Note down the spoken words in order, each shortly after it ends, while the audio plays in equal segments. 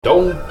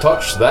Don't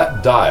touch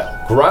that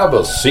dial. Grab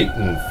a seat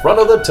in front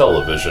of the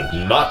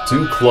television, not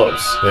too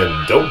close.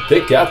 And don't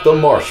pick at the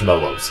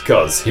marshmallows,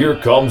 cause here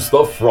comes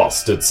the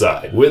frosted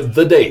side with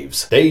the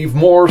Daves, Dave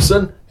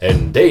Morrison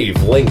and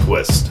Dave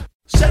Lindquist.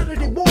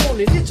 Saturday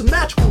morning, it's a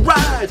magical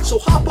ride, so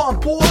hop on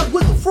board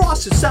with the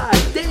frosted side.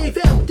 Dave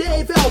M,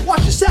 Dave L,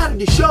 watch the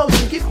Saturday shows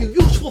and give you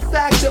useful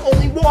facts that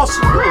only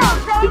Morrison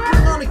knows. They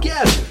bring on a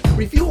guest,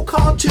 review a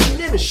cartoon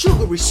and a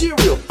sugary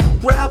cereal.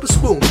 Grab a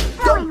spoon,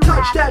 don't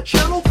touch that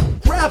channel,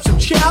 grab some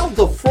chow,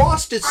 the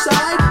frosted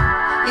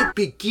side, it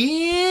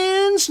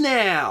begins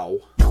now.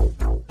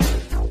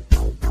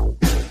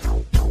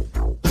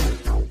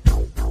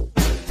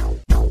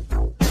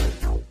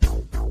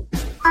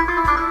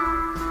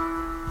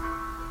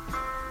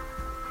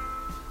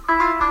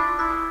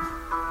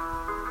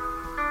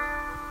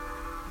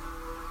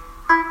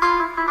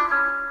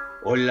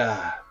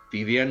 Hola,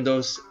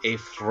 viviendos a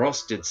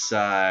frosted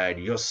side.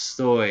 Yo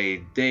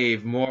soy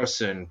Dave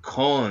Morrison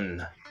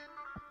con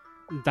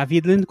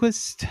David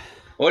Lindquist.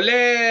 Ole,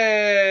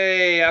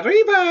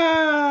 arriba!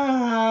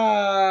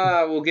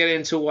 We'll get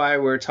into why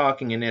we're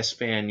talking in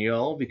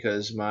Espanol,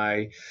 because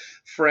my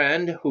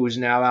friend, who's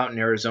now out in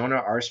Arizona,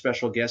 our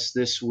special guest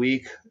this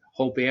week,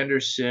 Hope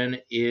Anderson,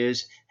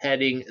 is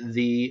heading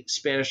the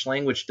Spanish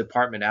language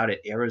department out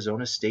at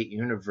Arizona State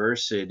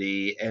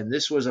University. And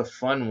this was a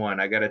fun one,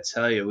 I got to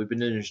tell you. We've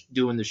been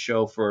doing the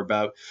show for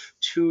about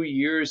 2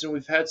 years, and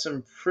we've had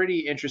some pretty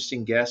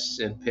interesting guests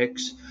and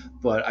picks.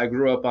 But I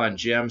grew up on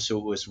Gem, so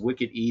it was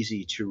wicked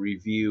easy to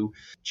review.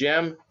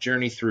 Gem,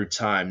 Journey Through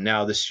Time.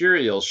 Now, the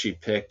cereal she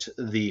picked,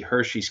 the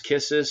Hershey's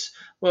Kisses,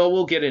 well,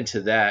 we'll get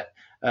into that.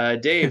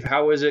 Dave,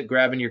 how was it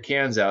grabbing your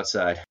cans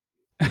outside?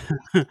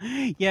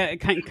 Yeah,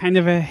 kind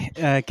of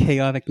a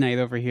chaotic night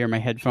over here. My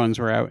headphones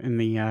were out in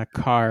the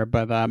car,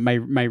 but my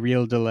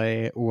real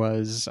delay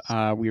was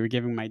we were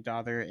giving my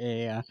daughter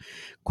a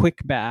quick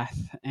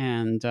bath,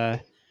 and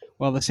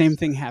well, the same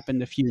thing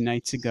happened a few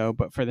nights ago,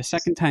 but for the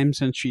second time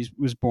since she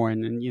was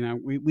born.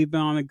 And we've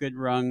been on a good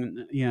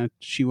run.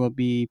 She will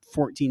be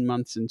 14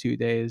 months in 2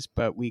 days,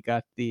 but we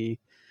got the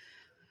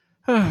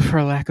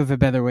for lack of a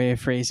better way of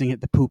phrasing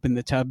it, the poop in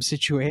the tub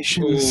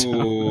situation.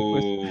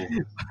 Ooh.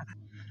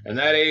 And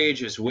that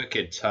age is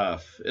wicked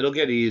tough. It'll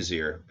get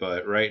easier,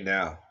 but right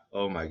now,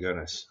 oh my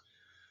goodness.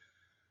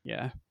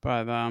 Yeah,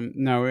 but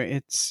no,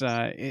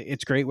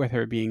 it's great with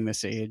her being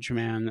this age,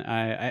 man.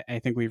 I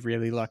think we've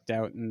really lucked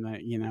out in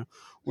that,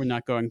 we're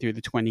not going through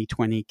the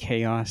 2020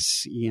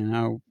 chaos,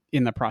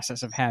 in the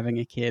process of having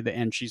a kid,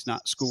 and she's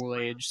not school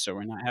age, so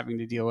we're not having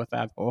to deal with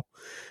that whole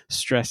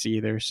stress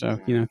either. So,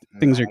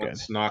 things are good.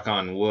 Let's knock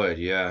on wood.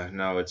 Yeah,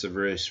 no, it's a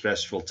very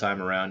stressful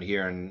time around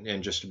here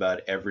and just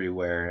about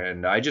everywhere.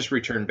 And I just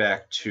returned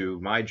back to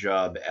my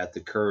job at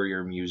the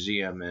Courier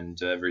Museum, and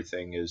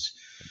everything is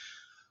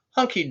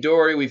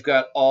hunky-dory. We've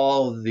got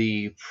all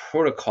the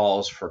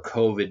protocols for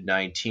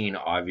COVID-19.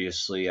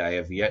 Obviously, I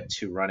have yet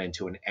to run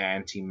into an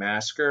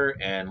anti-masker,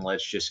 and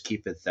let's just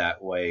keep it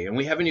that way. And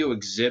we have a new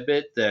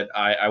exhibit that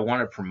I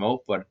want to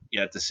promote, but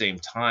at the same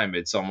time,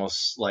 it's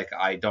almost like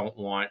I don't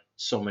want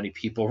so many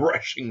people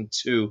rushing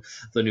to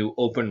the new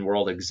open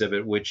world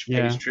exhibit, which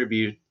pays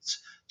tribute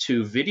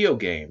to video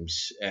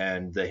games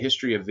and the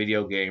history of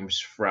video games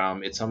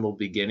from its humble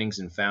beginnings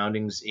and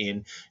foundings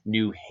in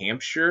New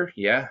Hampshire.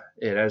 Yeah,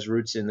 it has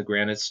roots in the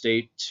Granite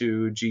State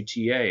to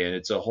GTA, and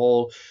it's a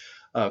whole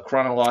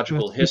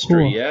chronological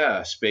history. Cool.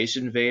 Yeah, Space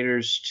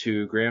Invaders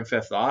to Grand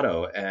Theft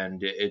Auto,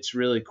 and it's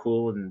really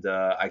cool, and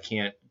I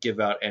can't give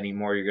out any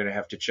more. You're going to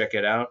have to check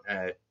it out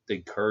at the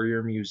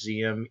Courier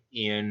Museum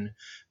in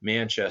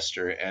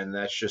Manchester, and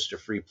that's just a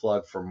free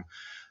plug from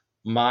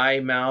my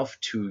mouth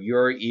to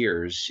your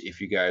ears if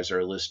you guys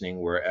are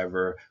listening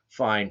wherever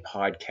fine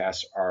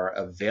podcasts are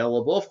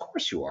available. Of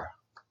course you are.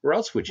 Where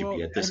else would you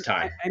be at this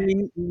time? I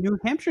mean, New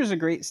Hampshire is a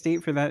great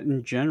state for that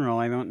in general.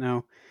 I don't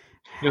know.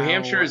 New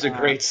Hampshire is a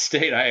great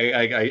state.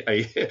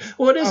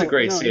 Well, it is a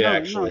great state,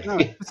 actually. No.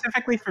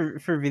 Specifically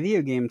for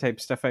video game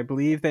type stuff, I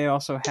believe they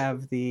also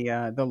have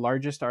the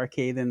largest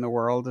arcade in the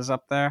world is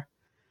up there.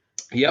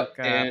 Yep,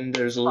 and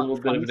there's a little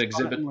bit of an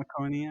exhibit in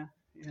Laconia.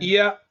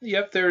 Yep.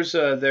 There's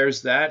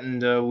that,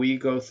 and we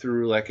go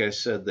through, like I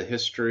said, the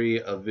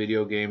history of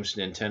video games,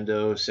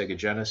 Nintendo, Sega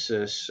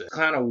Genesis.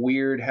 Kind of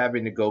weird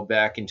having to go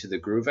back into the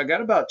groove. I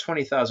got about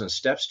 20,000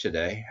 steps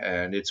today,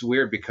 and it's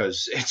weird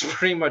because it's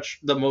pretty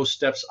much the most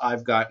steps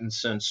I've gotten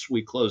since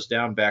we closed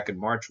down back in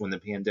March when the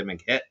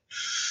pandemic hit.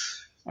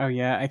 Oh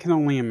yeah, I can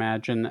only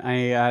imagine.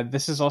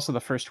 This is also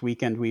the first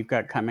weekend we've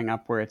got coming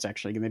up where it's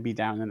actually going to be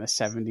down in the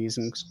 70s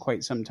in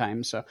quite some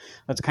time. So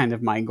that's kind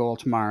of my goal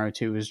tomorrow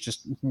too, is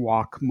just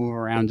move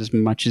around as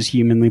much as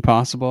humanly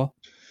possible.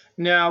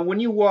 Now, when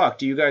you walk,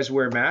 do you guys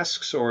wear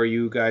masks, or are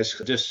you guys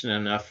distant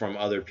enough from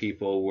other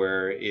people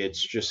where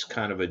it's just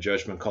kind of a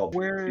judgment call,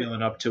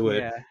 feeling up to it?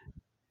 Yeah.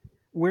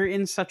 we're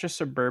in such a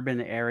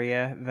suburban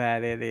area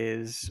that it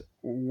is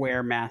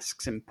wear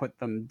masks and put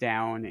them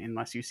down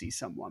unless you see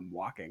someone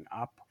walking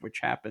up, which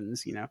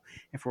happens,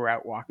 if we're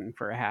out walking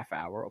for a half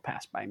hour, we'll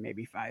pass by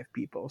maybe 5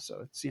 people.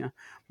 So it's,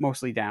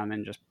 mostly down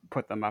and just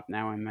put them up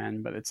now and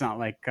then. But it's not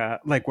like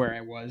where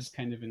I was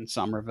kind of in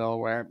Somerville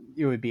where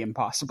it would be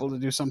impossible to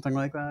do something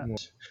like that.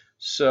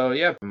 So,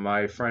 yeah,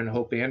 my friend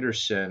Hope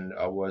Anderson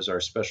was our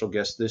special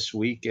guest this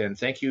week. And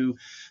thank you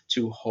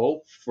to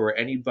Hope. For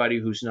anybody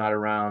who's not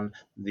around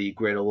the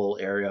Greater Lowell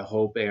area,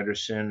 Hope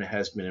Anderson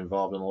has been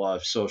involved in a lot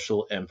of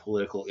social and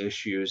political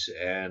issues.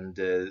 And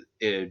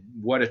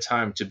what a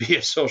time to be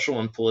a social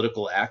and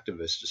political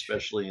activist,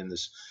 especially in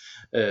this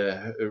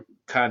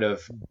kind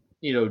of,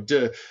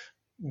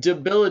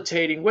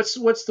 debilitating.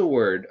 What's the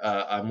word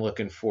I'm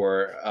looking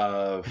for?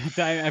 I've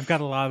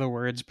got a lot of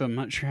words, but I'm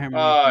not sure how many.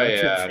 Oh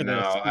yeah, no,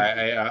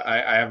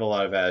 I have a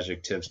lot of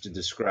adjectives to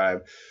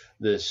describe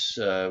this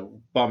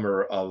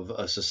bummer of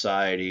a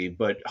society.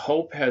 But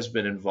Hope has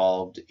been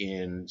involved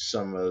in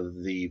some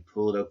of the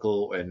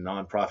political and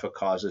nonprofit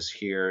causes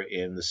here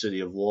in the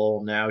city of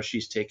Lowell. Now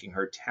she's taking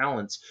her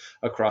talents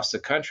across the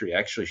country.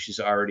 Actually,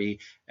 she's already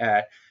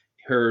at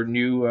her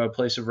new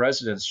place of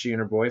residence. She and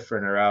her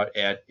boyfriend are out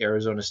at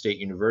Arizona State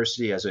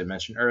University. As I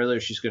mentioned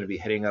earlier, she's going to be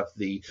heading up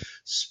the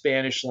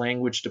Spanish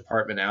language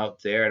department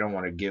out there. I don't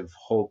want to give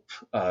Hope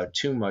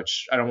too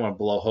much. I don't want to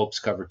blow Hope's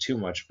cover too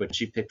much, but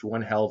she picked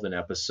one hell of an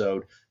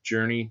episode,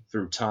 Journey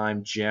Through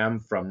Time Gem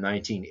from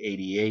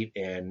 1988,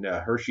 and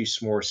Hershey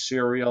S'more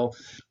cereal.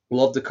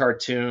 Love the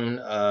cartoon.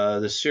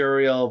 The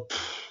cereal...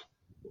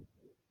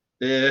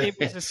 It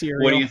was a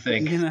cereal, what do you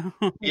think?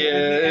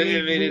 Yeah, I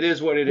mean, it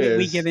is what it is.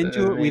 We get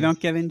into it. We don't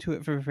get into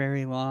it for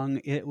very long.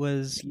 It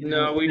was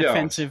we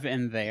offensive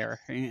and there.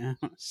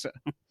 So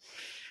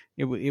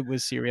it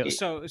was cereal.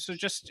 So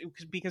just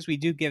because we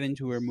do get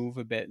into her move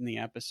a bit in the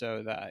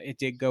episode, it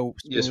did go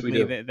smoothly. Yes, we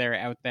do. That they're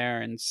out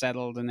there and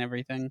settled and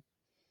everything.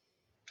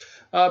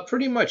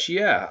 Pretty much,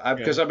 yeah.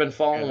 Because I've been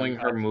following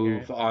her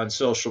move on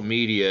social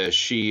media.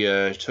 She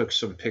took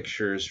some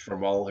pictures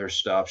from all her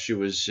stuff. She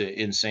was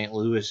in St.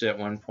 Louis at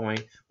one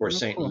point, or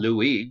St.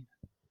 Louis,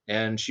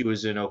 and she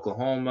was in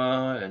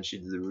Oklahoma, and she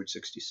did the Route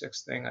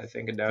 66 thing, I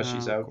think, and now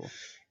she's out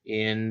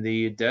in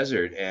the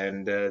desert,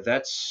 and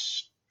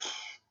that's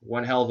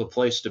one hell of a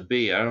place to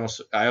be. I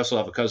also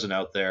have a cousin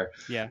out there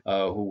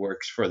who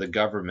works for the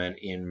government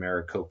in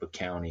Maricopa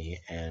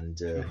County, and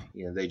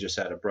they just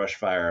had a brush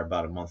fire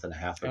about a month and a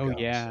half ago. Oh,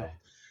 yeah. So,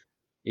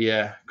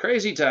 yeah,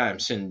 crazy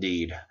times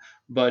indeed.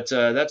 But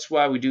that's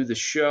why we do the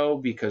show,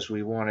 because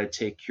we want to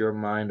take your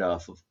mind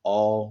off of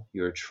all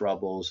your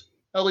troubles,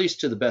 at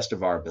least to the best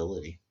of our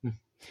ability.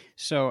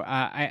 So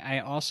I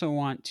also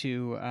want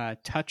to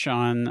touch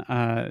on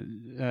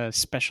a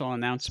special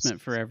announcement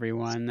for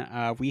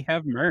everyone. We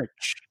have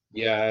merch.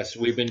 Yes,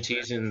 we've been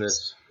teasing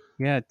this.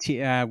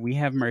 Yeah, we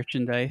have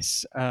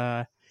merchandise.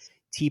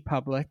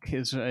 TeePublic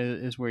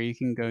is where you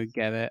can go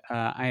get it.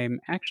 I'm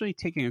actually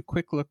taking a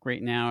quick look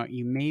right now.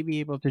 You may be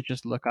able to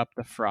just look up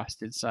the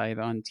Frosted side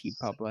on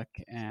TeePublic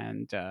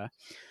and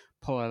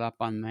pull it up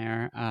on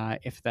there.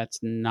 If that's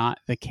not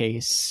the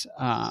case,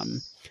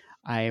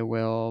 I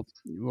will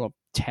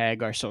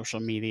tag our social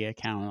media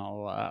account.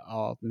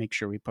 I'll make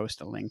sure we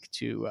post a link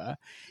to. You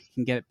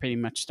can get it pretty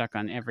much stuck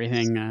on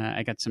everything.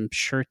 I got some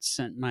shirts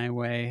sent my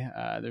way.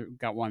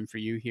 Got one for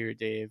you here,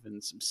 Dave,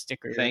 and some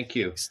stickers. Thank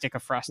you. Stick a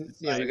Frosted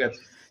we got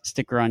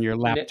sticker on your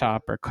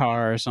laptop or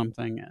car or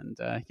something, and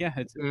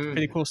it's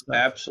pretty cool stuff.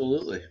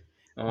 Absolutely.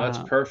 Oh, that's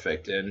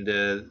perfect.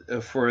 And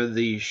for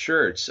the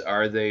shirts,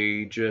 are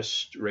they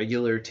just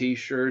regular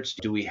T-shirts?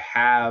 Do we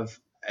have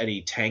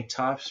any tank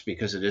tops,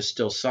 because it is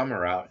still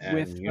summer out, and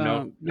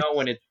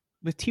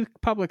with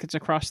TeePublic, it's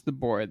across the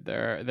board.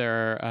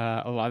 There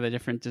are a lot of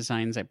different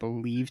designs. I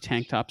believe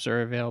tank tops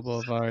are available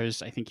of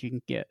ours. I think you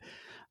can get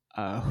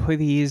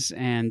hoodies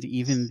and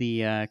even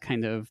the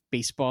kind of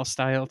baseball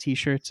style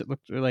T-shirts. It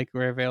looked like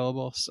were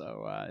available,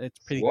 so it's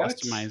pretty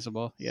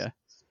customizable. Yeah.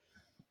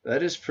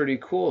 That is pretty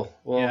cool.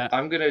 Well,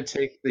 I'm going to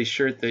take the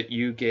shirt that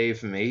you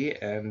gave me,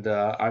 and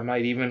I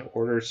might even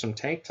order some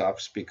tank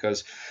tops,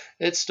 because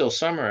it's still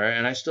summer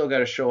and I still got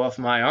to show off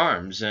my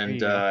arms.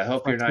 And I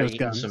hope you're not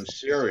eating some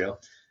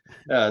cereal.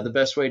 The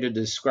best way to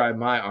describe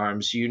my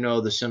arms,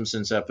 the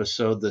Simpsons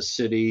episode, the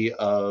city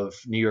of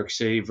New York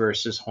City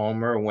versus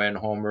Homer, when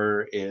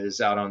Homer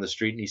is out on the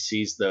street and he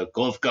sees the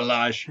golf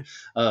garage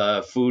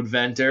food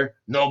vendor,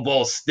 no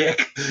ball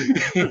stick.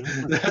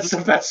 That's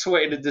the best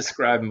way to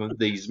describe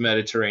these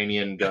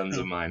Mediterranean guns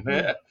of mine.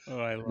 Oh,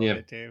 I love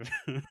it, Dave.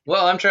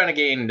 Well, I'm trying to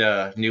gain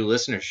new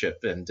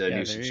listenership and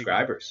new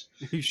subscribers.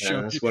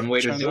 That's one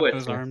way to do it.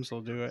 Those arms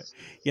will do it.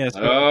 Yes.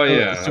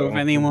 So if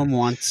anyone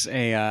wants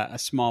a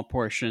small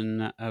portion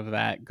of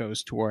that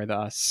goes toward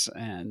us,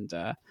 and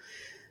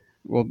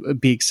we'll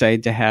be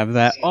excited to have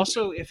that.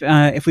 Also,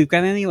 if we've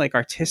got any like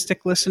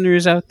artistic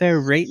listeners out there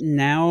right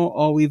now,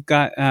 all we've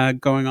got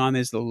going on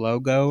is the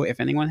logo. If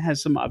anyone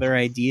has some other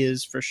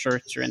ideas for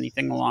shirts or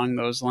anything along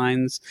those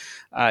lines,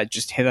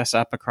 just hit us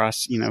up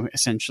across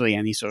essentially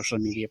any social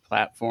media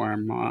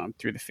platform,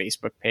 through the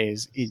Facebook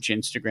page,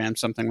 Instagram,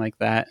 something like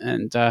that,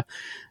 and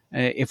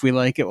if we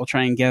like it, we'll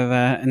try and get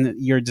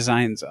your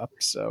designs up.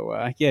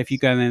 So if you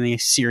got any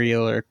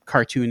serial or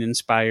cartoon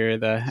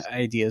inspired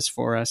ideas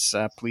for us,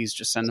 please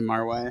just send them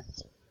our way.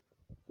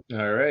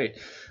 All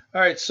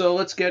right. So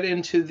let's get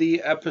into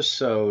the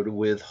episode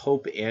with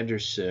Hope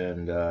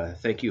Anderson.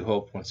 Thank you,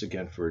 Hope, once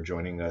again for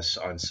joining us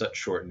on such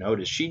short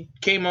notice. She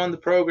came on the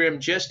program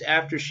just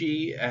after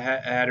she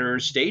had her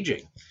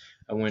staging,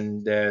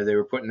 when they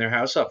were putting their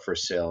house up for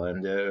sale,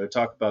 and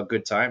talk about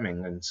good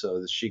timing. And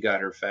so she got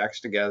her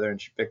facts together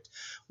and she picked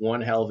one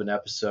hell of an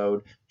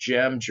episode,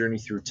 Gem, Journey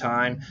Through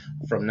Time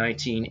from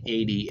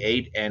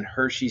 1988, and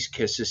Hershey's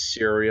Kisses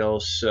cereal.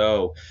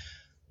 So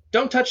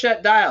don't touch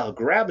that dial.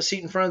 Grab a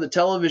seat in front of the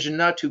television,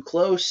 not too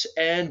close,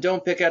 and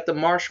don't pick at the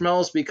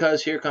marshmallows,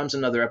 because here comes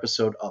another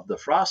episode of The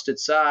Frosted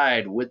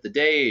Side with the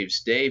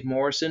Daves, Dave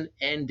Morrison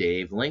and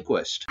Dave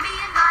Lindquist. Me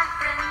and my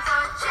friends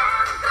are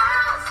Gem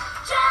girls.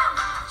 Gem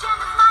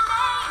is my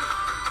name.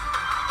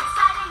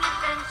 Exciting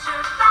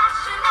adventure,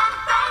 fashion, and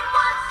fame.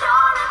 Once you're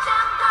a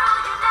Gem girl,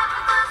 you're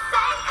never the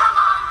same. Come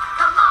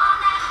on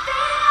and be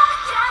a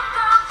Gem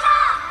girl.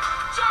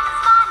 Gem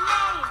is my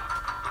name.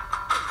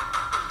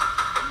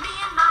 Me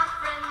and my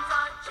friends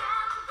are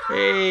Gem girls.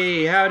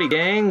 Hey, howdy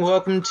gang.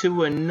 Welcome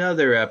to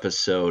another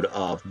episode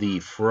of The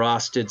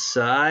Frosted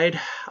Side.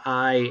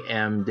 I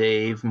am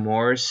Dave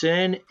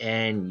Morrison,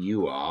 and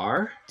you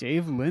are?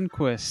 Dave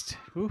Lindquist.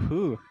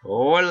 Woohoo.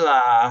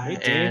 Hola. Hey,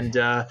 Dave. And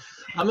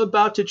I'm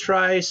about to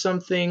try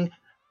something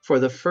for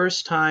the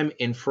first time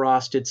in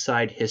Frosted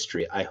Side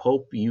history. I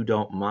hope you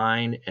don't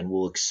mind, and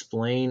we'll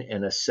explain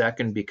in a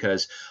second,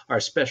 because our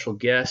special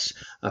guest,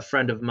 a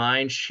friend of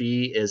mine,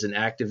 she is an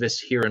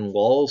activist here in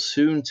Lowell,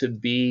 soon to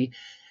be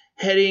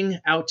heading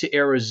out to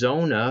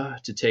Arizona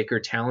to take her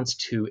talents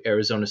to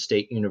Arizona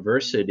State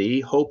University.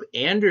 Hope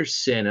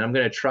Anderson, and I'm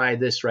going to try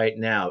this right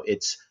now.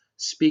 It's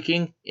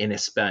speaking in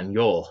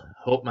Espanol.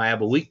 Hope my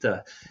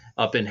abuelita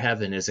up in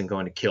heaven isn't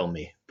going to kill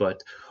me.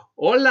 But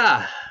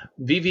hola,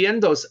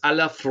 viviendos a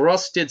la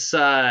Frosted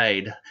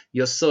Side.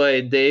 Yo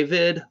soy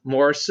David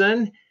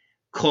Morrison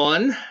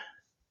con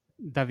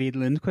David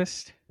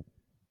Lindquist.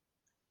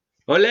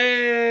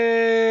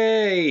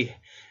 Ole!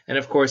 And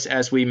of course,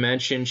 as we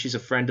mentioned, she's a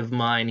friend of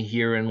mine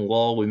here in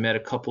Lowell. We met a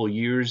couple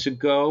years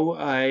ago.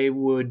 I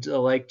would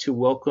like to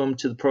welcome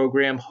to the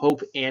program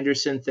Hope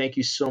Anderson. Thank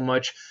you so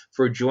much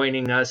for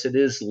joining us. It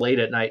is late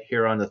at night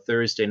here on a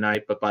Thursday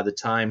night, but by the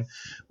time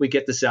we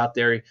get this out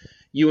there,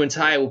 you and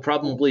Ty will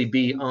probably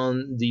be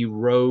on the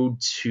road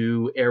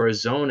to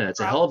Arizona. It's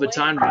a hell of a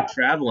time to be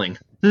traveling.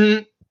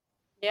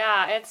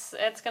 Yeah, it's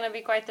going to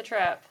be quite the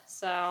trip.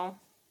 So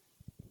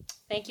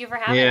thank you for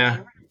having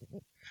me.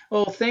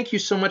 Well, thank you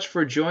so much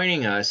for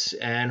joining us.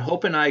 And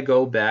Hope and I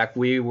go back.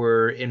 We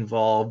were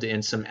involved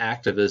in some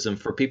activism.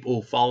 For people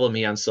who follow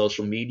me on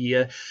social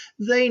media,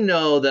 they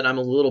know that I'm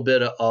a little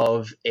bit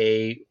of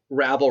a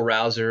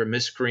rabble-rouser,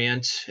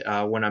 miscreant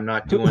when I'm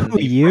not doing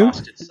the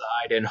Frosted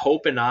Side. And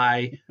Hope and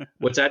I,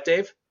 what's that,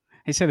 Dave?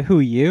 I said, who,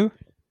 you?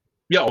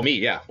 Yeah, me,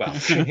 yeah. Well,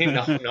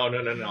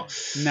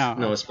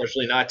 no,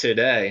 especially not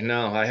today.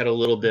 No, I had a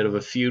little bit of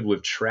a feud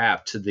with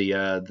Trapped,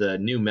 the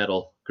new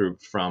metal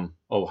group from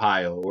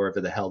Ohio, wherever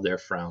the hell they're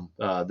from.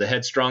 The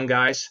Headstrong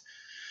guys,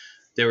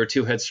 they were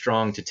too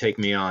headstrong to take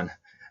me on.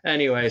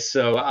 Anyway,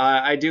 so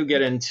I do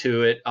get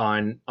into it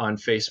on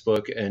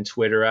Facebook and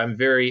Twitter. I'm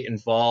very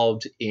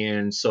involved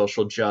in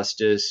social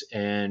justice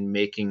and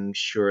making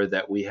sure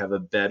that we have a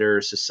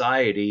better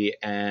society,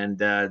 and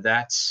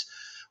that's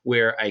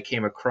where I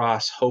came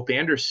across Hope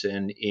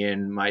Anderson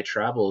in my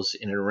travels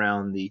in and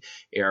around the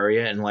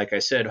area. And like I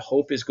said,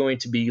 Hope is going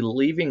to be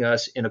leaving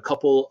us in a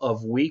couple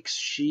of weeks.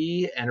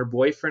 She and her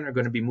boyfriend are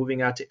going to be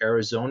moving out to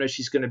Arizona.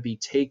 She's going to be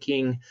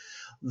taking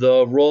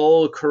the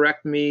role,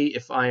 correct me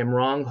if I am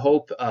wrong,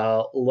 Hope,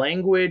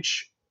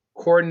 language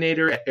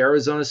coordinator at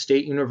Arizona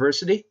State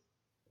University?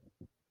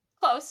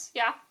 Close,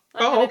 yeah.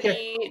 I'm going to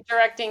be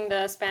directing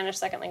the Spanish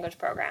second language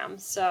program.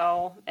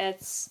 So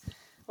it's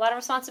a lot of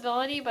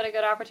responsibility, but a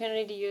good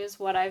opportunity to use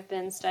what I've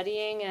been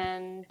studying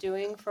and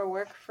doing for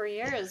work for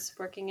years,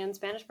 working in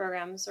Spanish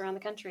programs around the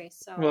country.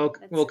 So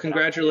well,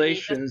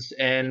 congratulations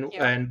and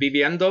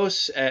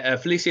viviendos,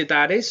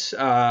 felicidades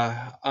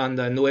on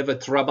the nuevo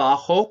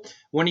trabajo.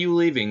 When are you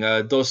leaving? 2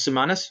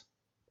 semanas?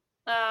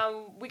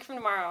 Week from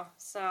tomorrow.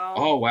 So,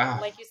 oh wow!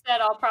 Like you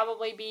said, I'll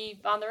probably be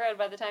on the road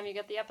by the time you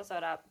get the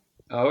episode up.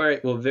 All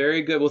right. Well,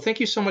 very good. Well, thank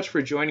you so much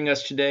for joining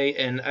us today.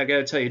 And I got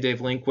to tell you,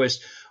 Dave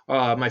Lindquist,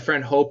 my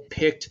friend Hope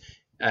picked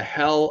a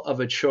hell of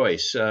a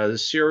choice. The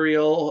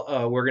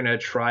cereal we're going to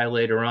try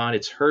later on.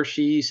 It's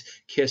Hershey's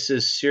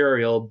Kisses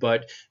cereal,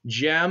 but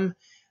Gem,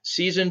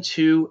 Season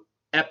 2,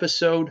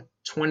 Episode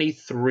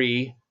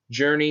 23,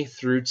 Journey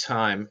Through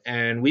Time.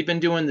 And we've been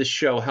doing this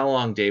show, how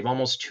long, Dave?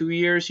 Almost 2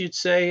 years, you'd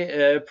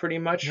say, pretty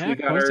much. Yeah, We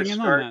got our closing in on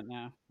start that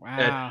now. at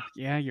Wow.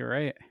 Yeah, you're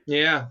right.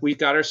 Yeah, we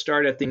got our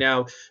start at the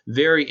now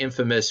very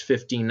infamous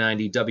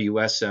 1590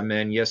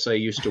 WSMN. Yes, I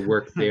used to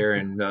work there,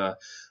 and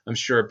I'm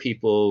sure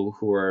people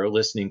who are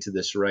listening to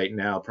this right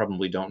now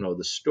probably don't know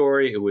the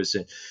story. It was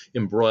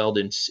embroiled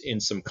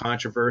in some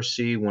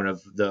controversy. One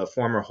of the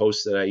former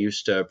hosts that I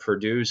used to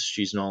produce,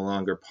 she's no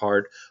longer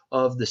part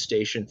of the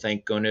station,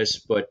 thank goodness.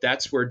 But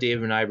that's where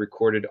Dave and I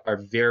recorded our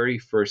very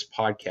first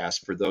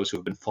podcast, for those who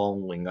have been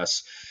following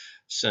us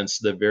since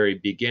the very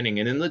beginning.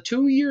 And in the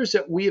 2 years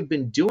that we have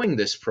been doing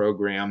this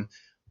program,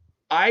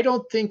 I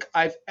don't think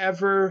I've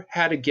ever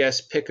had a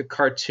guest pick a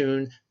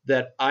cartoon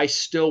that I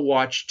still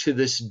watch to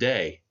this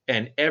day.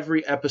 And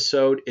every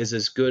episode is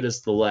as good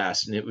as the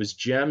last. And it was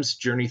Jem's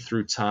Journey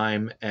Through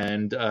Time.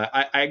 And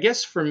I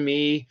guess for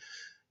me,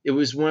 it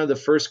was one of the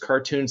first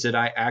cartoons that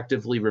I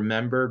actively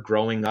remember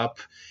growing up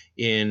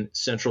in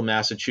central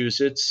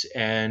Massachusetts.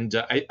 And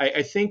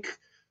I think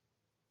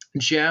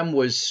Jem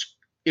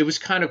it was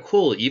kind of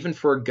cool, even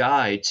for a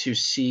guy, to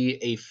see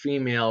a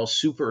female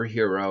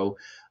superhero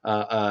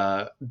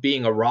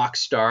being a rock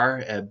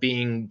star,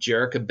 being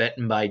Jerrica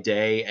Benton by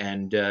day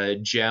and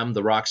Jem,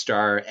 the rock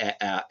star,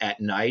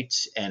 at night,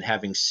 and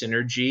having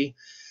synergy.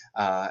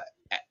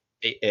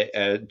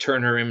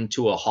 Turn her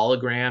into a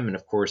hologram, and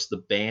of course the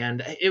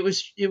band. It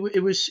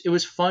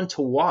was fun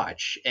to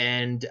watch,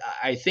 and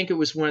I think it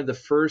was one of the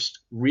first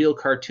real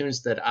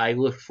cartoons that I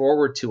looked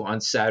forward to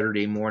on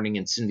Saturday morning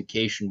in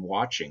syndication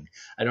watching.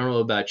 I don't know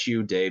about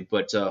you, Dave,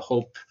 but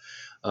Hope,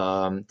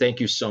 thank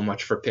you so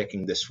much for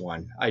picking this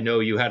one. I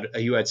know you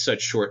had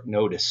such short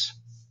notice.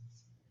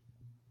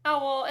 Oh,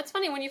 well, it's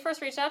funny. When you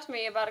first reached out to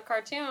me about a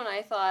cartoon,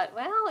 I thought,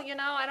 well,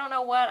 I don't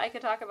know what I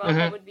could talk about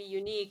that would be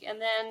unique. And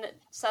then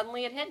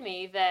suddenly it hit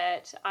me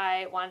that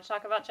I wanted to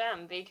talk about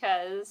Jem,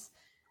 because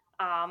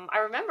I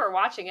remember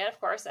watching it, of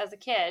course, as a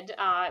kid.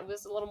 It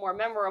was a little more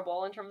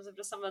memorable in terms of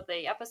just some of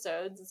the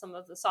episodes and some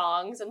of the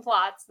songs and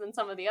plots than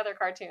some of the other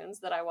cartoons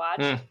that I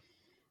watched.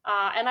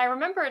 And I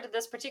remembered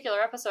this particular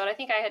episode. I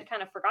think I had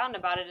kind of forgotten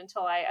about it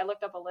until I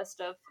looked up a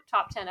list of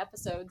top 10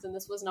 episodes, and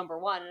this was number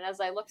 1. And as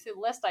I looked through the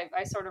list,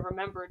 I sort of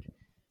remembered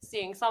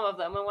seeing some of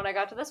them. And when I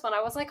got to this one,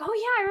 I was like, oh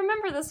yeah, I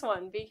remember this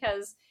one,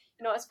 because,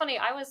 it's funny.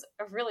 I was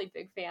a really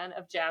big fan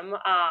of Jem.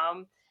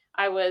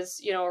 I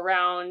was,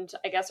 around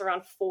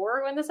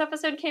 4 when this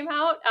episode came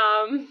out.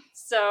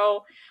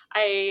 So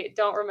I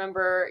don't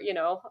remember,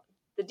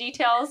 the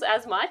details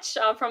as much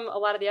from a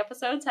lot of the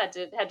episodes. Had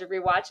to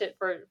rewatch it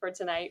for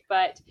tonight.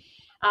 But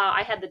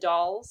I had the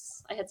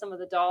dolls. I had some of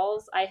the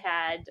dolls. I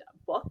had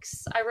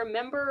books. I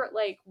remember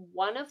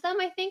one of them,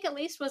 I think at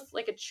least, was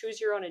a choose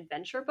your own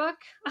adventure book.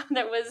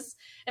 That was,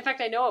 in fact,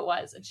 I know it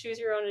was a choose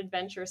your own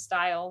adventure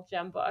style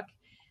Jem book.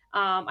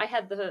 I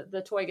had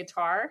the toy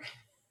guitar.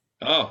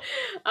 Oh.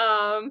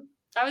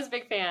 I was a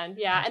big fan.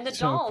 Yeah. And the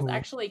dolls cool.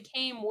 actually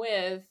came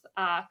with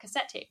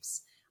cassette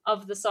tapes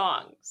of the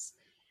songs.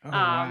 Oh,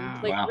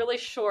 wow. Really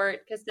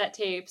short cassette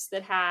tapes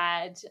that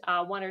had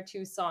 1 or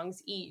 2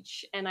 songs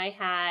each. And I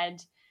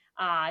had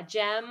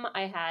Jem,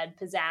 I had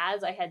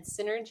Pizzazz, I had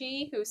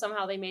Synergy, who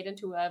somehow they made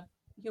into a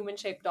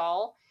human-shaped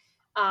doll.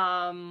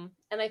 And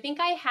I think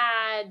I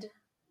had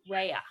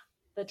Rhea,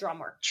 the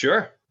drummer.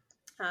 Sure.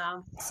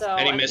 So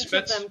Any each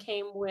misfits? of them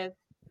came with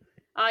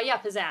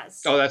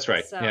Pizzazz. Oh, that's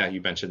right. So, yeah,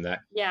 you mentioned that.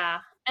 Yeah.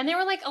 And they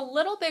were a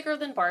little bigger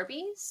than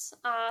Barbie's.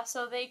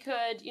 So they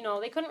could,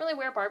 they couldn't really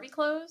wear Barbie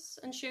clothes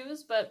and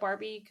shoes, but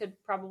Barbie could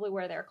probably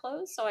wear their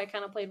clothes. So I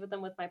kind of played with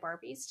them with my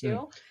Barbies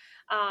too.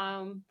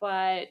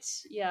 But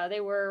yeah,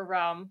 they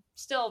were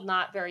still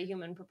not very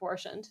human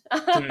proportioned.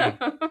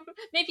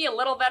 Maybe a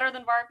little better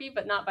than Barbie,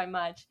 but not by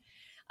much.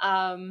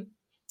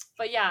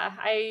 But yeah,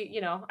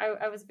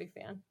 I was a big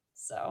fan.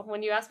 So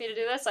when you asked me to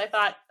do this, I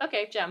thought,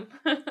 okay, Jem.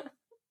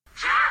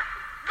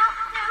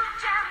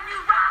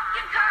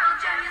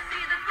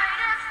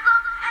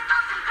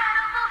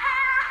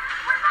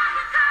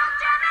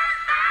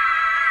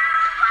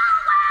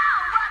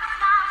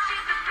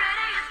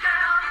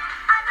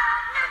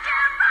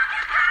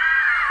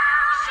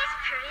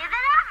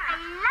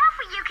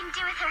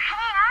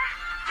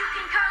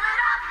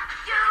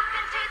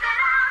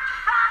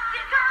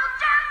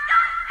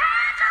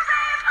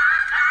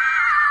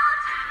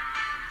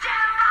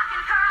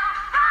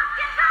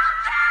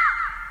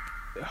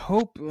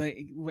 Hope,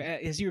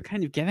 as you were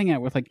kind of getting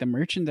at with the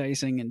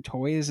merchandising and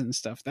toys and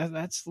stuff,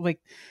 that's I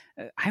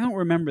don't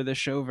remember the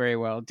show very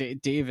well,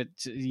 David.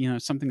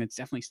 Something that's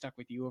definitely stuck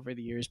with you over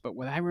the years, but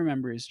what I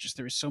remember is just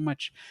there was so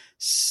much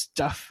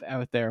stuff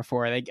out there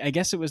for it. I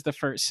guess it was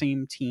the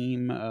same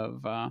team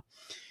of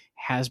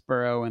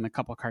Hasbro and a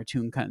couple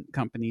cartoon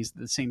companies,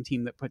 the same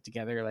team that put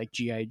together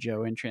G.I.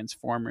 Joe and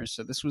Transformers.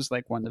 So this was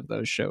one of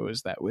those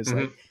shows that was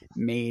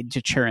made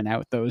to churn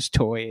out those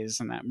toys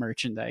and that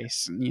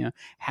merchandise and,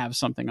 have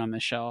something on the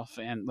shelf.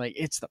 And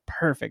it's the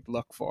perfect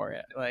look for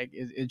it.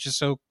 It's just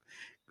so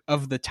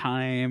of the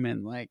time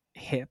and like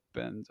hip,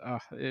 and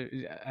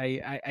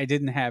I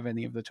didn't have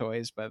any of the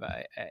toys, but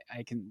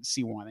I can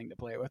see wanting to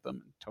play with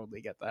them and totally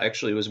get that.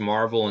 Actually, it was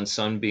Marvel and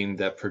Sunbeam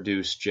that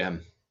produced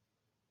Gem.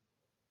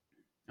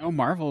 Oh,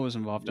 Marvel was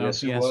involved.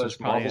 Yes, oh, it yes, was there's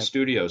probably Marvel a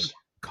Studios.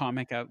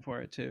 comic out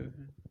for it too.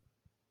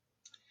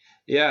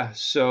 Yeah,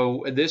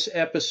 so this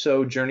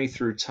episode, Journey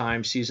Through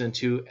Time, Season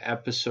 2,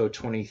 Episode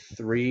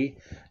 23,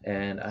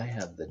 and I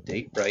have the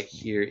date right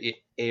here. It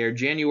aired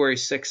January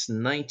 6,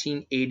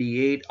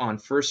 1988 on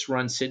first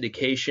run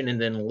syndication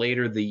and then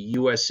later the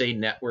USA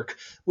Network,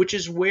 which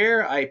is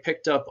where I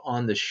picked up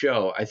on the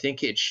show. I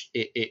think it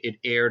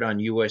aired on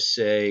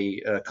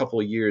USA a couple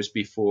of years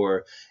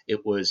before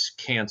it was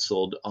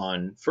canceled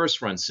on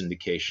first run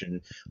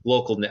syndication.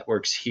 Local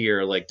networks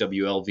here like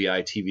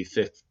WLVI TV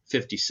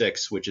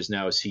 56, which is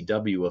now a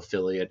CW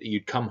affiliate,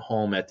 you'd come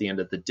home at the end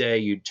of the day,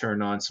 you'd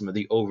turn on some of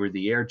the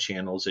over-the-air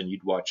channels, and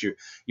you'd watch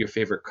your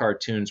favorite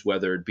cartoons,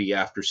 whether it be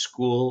after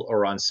school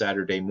or on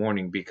Saturday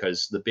morning,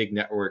 because the big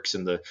networks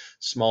and the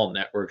small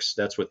networks,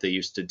 that's what they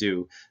used to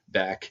do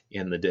back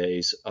in the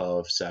days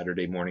of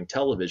Saturday morning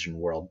television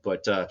world.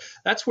 But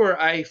that's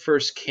where I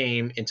first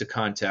came into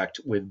contact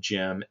with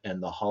Gem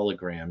and the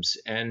holograms,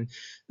 and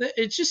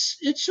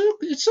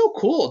it's so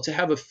cool to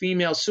have a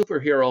female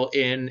superhero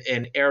in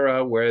an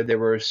era where there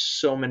were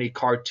so many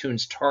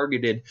cartoons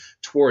targeted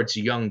towards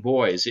young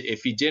boys.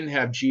 If you didn't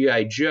have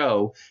G.I.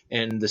 Joe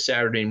and the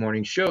Saturday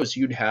morning shows,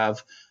 you'd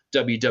have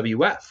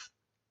WWF.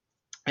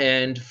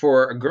 And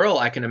for a girl,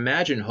 I can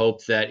imagine,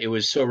 Hope, that it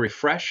was so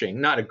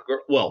refreshing. Not a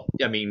girl. Well,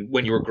 I mean,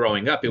 when you were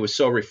growing up, it was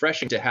so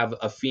refreshing to have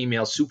a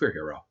female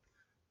superhero.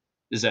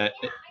 Is that?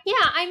 Yeah,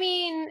 I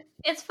mean,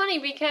 it's funny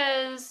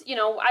because,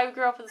 I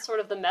grew up with sort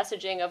of the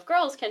messaging of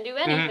girls can do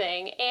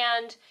anything.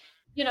 And,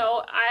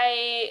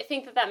 I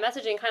think that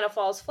messaging kind of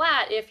falls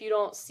flat if you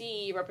don't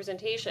see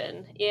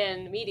representation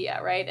in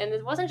media, right? And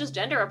it wasn't just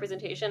gender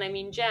representation. I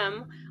mean,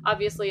 Gem,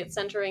 obviously it's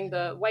centering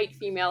the white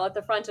female at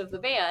the front of the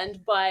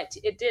band, but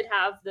it did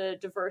have the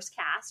diverse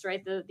cast,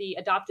 right? The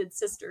adopted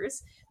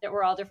sisters that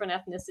were all different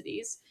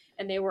ethnicities,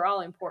 and they were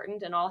all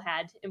important and all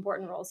had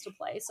important roles to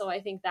play. So I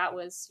think that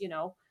was,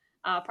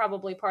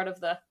 probably part of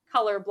the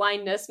color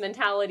blindness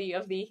mentality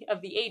of the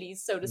 80s,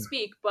 so to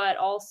speak, but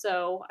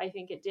also I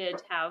think it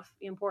did have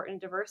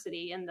important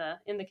diversity in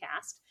the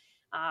cast,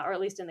 or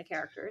at least in the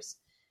characters.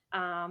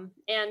 And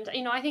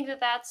I think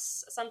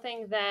that's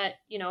something that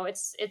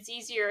it's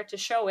easier to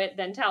show it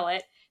than tell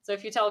it. So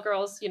if you tell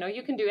girls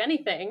you can do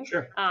anything,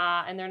 Sure.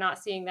 And they're not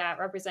seeing that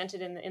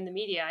represented in the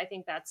media, I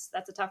think that's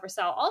a tougher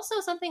sell. Also,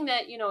 something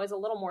that is a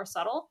little more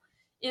subtle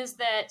is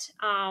that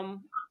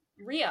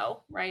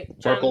Rio, right?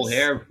 Purple Jem's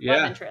hair, yeah.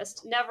 love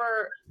interest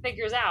never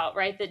figures out,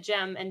 right, that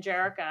Gem and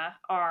Jerrica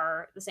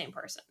are the same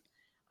person.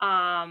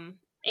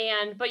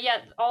 But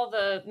yet all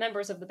the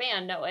members of the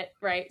band know it,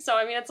 right? So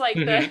I mean, it's like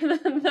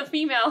the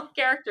female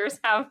characters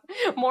have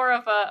more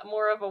of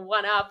a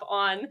one up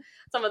on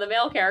some of the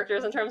male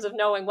characters in terms of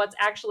knowing what's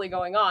actually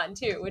going on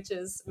too, which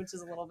is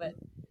a little bit.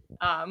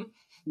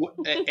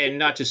 And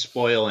not to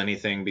spoil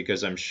anything,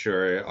 because I'm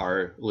sure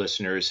our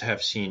listeners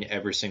have seen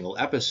every single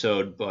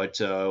episode, but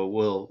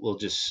we'll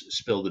just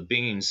spill the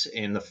beans.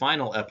 In the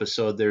final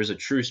episode, there's a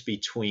truce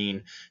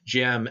between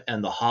Gem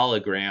and the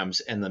holograms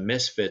and the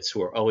Misfits,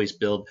 who are always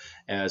billed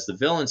as the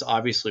villains.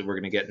 Obviously, we're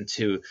going to get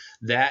into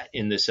that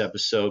in this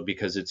episode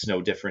because it's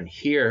no different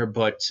here.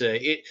 But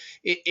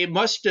it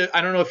must.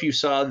 I don't know if you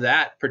saw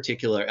that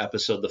particular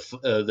episode,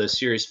 the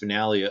series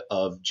finale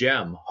of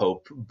Gem,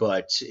 Hope,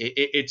 but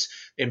it's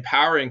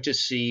empowering to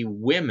see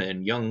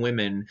young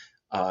women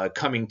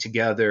coming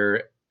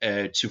together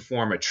to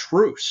form a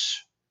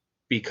truce,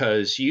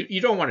 because you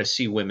don't want to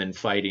see women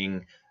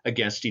fighting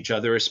against each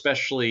other,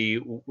 especially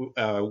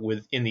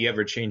within the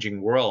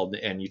ever-changing world.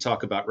 And you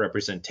talk about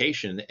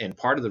representation, and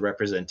part of the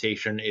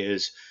representation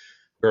is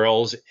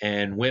girls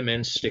and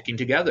women sticking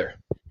together.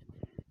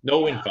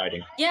 No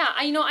infighting. Yeah,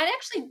 I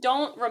actually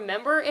don't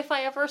remember if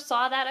I ever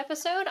saw that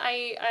episode.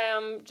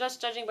 I just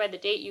judging by the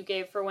date you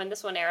gave for when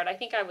this one aired, I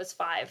think I was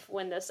 5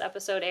 when this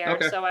episode aired.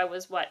 Okay. So I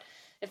was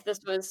if this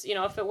was,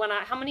 if it went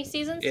on, how many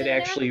seasons? It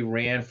actually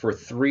ran for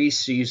 3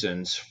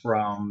 seasons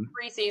from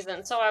 3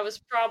 seasons. So I was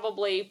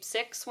probably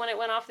 6 when it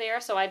went off the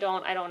air. So I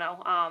don't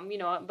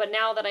know. But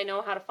now that I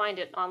know how to find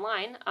it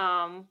online,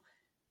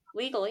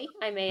 legally,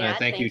 I may add.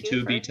 Thank you,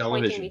 Tubi for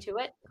Television. Pointing me to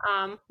it.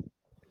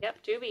 Yep,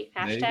 Tubi.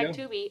 There you Hashtag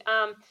go. Tubi.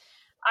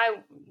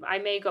 I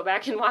may go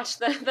back and watch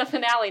the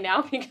finale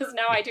now, because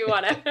now I do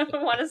want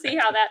to see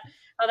how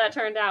that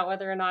turned out,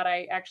 whether or not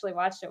I actually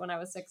watched it when I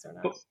was 6 or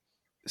not.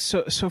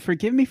 So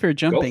forgive me for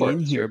jumping in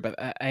here, sir. but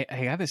I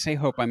gotta say,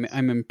 Hope, I'm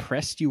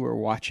impressed you were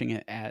watching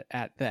it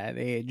at that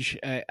age.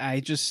 I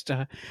just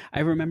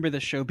I remember the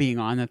show being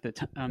on at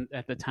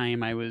the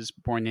time. I was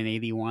born in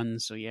 81,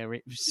 so yeah,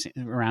 right,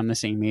 around the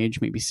same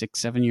age, maybe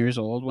 6-7 years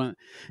old when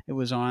it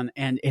was on,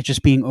 and it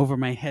just being over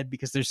my head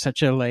because there's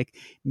such a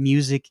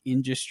music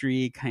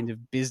industry kind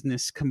of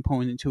business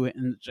component to it,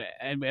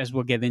 and as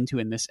we'll get into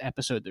in this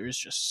episode, there's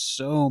just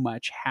so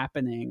much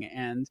happening,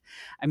 and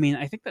I mean,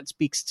 I think that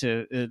speaks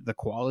to the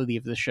quality quality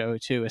of the show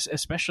too,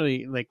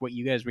 especially like what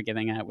you guys were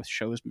getting at with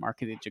shows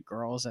marketed to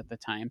girls at the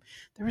time.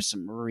 There was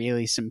some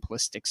really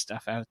simplistic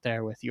stuff out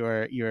there with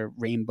your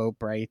Rainbow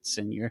Brights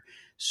and your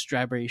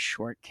Strawberry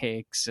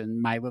Shortcakes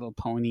and My Little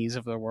Ponies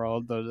of the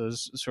world,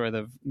 those sort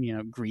of,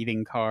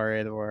 greeting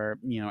card or,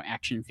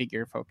 action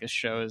figure focused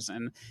shows.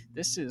 And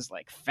this is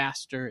like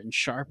faster and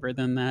sharper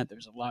than that.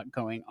 There's a lot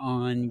going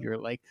on. You're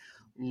like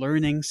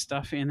learning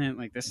stuff in it.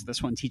 Like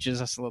this one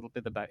teaches us a little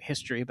bit about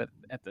history, but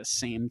at the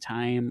same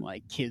time,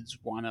 like kids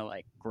want to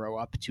like grow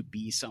up to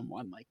be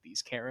someone like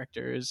these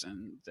characters.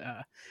 And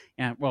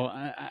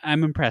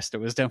I'm impressed. It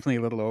was definitely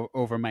a little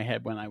over my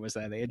head when I was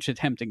that age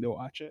attempting to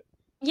watch it.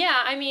 Yeah,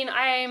 I mean,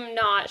 I'm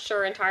not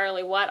sure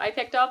entirely what I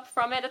picked up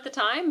from it at the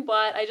time,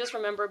 but I just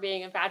remember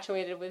being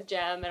infatuated with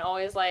Jem and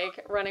always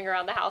like running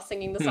around the house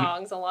singing the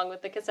songs along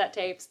with the cassette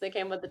tapes that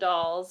came with the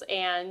dolls.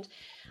 And,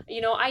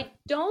 I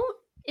don't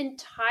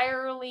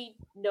entirely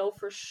know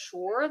for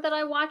sure that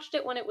I watched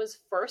it when it was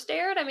first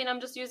aired. I mean,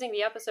 I'm just using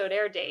the episode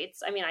air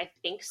dates. I mean, I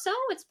think so.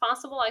 It's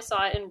possible I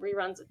saw it in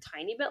reruns a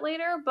tiny bit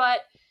later,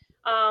 but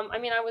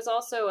I was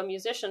also a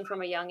musician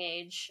from a young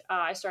age.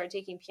 I started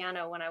taking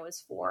piano when I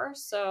was 4.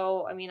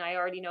 So, I mean, I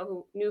already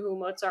knew who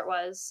Mozart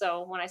was.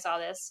 So when I saw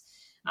this,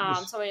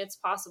 it's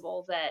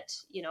possible that,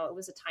 it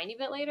was a tiny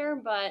bit later,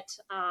 but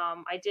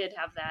I did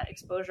have that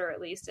exposure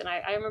at least. And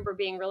I remember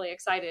being really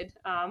excited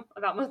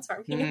about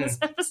Mozart being in this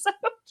episode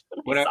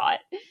when I saw it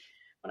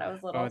when I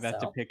was little. Oh,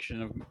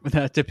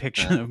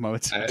 depiction of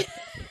Mozart.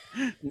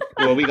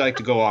 Well, we like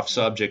to go off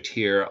subject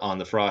here on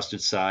the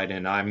Frosted side,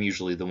 and I'm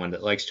usually the one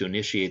that likes to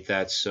initiate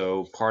that.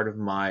 So part of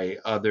my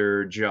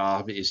other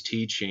job is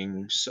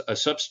teaching,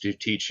 substitute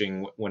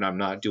teaching when I'm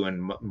not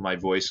doing my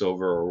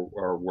voiceover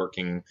or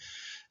working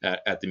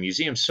at the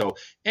museum. So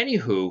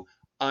anywho,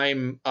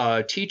 I'm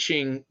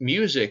teaching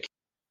music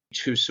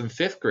to some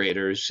 5th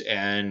graders,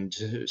 and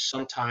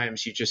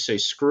sometimes you just say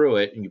screw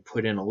it and you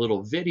put in a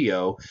little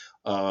video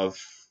of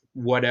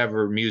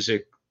whatever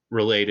music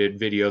related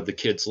video the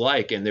kids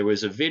like. And there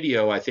was a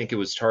video, I think it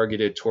was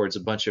targeted towards a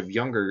bunch of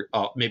younger,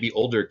 maybe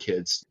older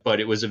kids, but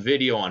it was a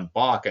video on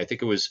Bach. I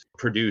think it was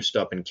produced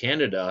up in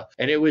Canada,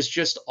 and it was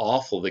just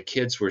awful. The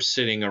kids were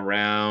sitting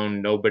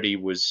around. Nobody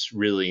was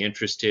really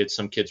interested.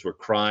 Some kids were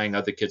crying.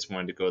 Other kids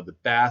wanted to go to the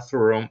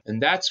bathroom.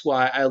 And that's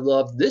why I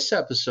love this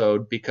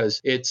episode,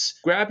 because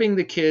it's grabbing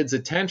the kids'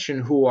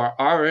 attention who are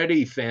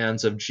already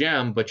fans of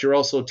Jem, but you're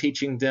also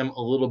teaching them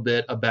a little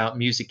bit about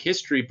music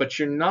history, but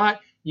you're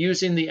not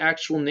using the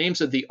actual names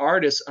of the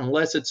artists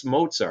unless it's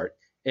Mozart.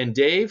 And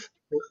Dave?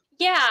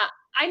 Yeah,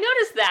 I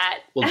noticed that.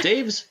 Well,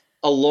 Dave's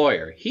a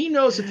lawyer. He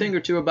knows a thing or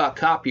two about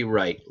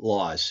copyright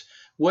laws.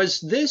 Was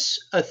this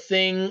a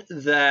thing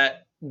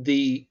that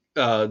the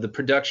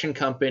production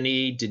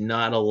company did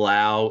not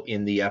allow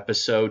in the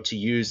episode to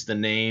use the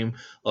name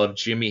of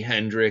Jimi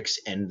Hendrix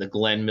and the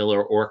Glenn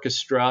Miller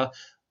Orchestra?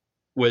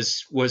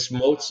 Was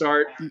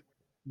Mozart...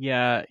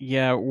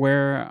 Yeah,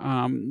 where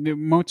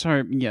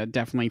Mozart,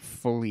 definitely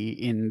fully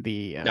in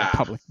the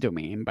public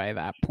domain by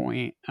that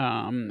point.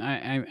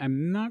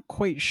 I'm not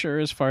quite sure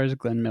as far as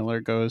Glenn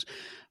Miller goes,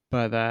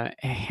 but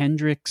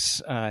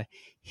Hendrix,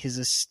 his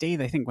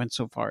estate, I think, went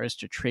so far as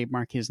to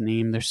trademark his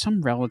name. There's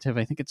some relative,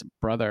 I think it's a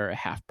brother, a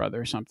half brother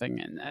or something,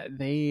 and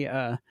they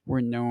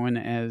were known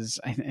as,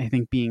 I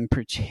think, being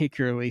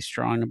particularly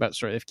strong about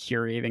sort of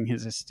curating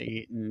his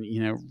estate and,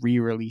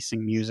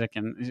 re-releasing music.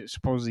 And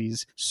suppose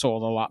he's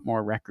sold a lot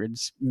more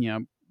records,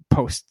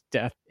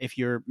 post-death. If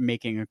you're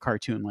making a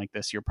cartoon like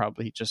this, you're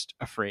probably just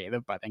afraid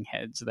of butting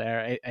heads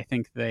there. I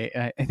think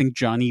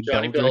Johnny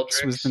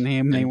Beldrix was the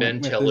name they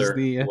went with. Ben Teller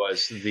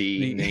was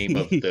the name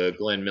of the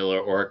Glenn Miller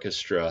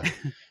Orchestra.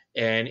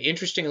 And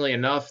interestingly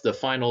enough, the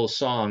final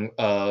song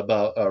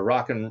about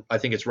I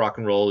think it's Rock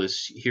and Roll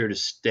is Here to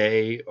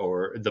Stay,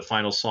 or the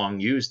final song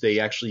used, they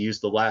actually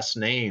used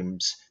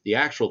the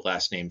actual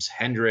last names,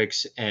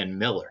 Hendrix and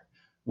Miller,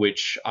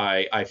 which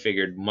I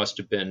figured must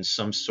have been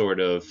some sort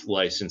of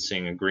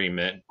licensing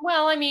agreement.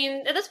 Well, I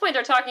mean, at this point,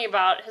 they're talking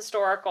about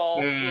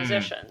historical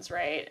musicians,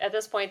 right? At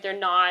this point, they're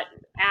not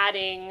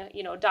adding,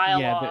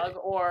 dialogue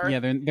or...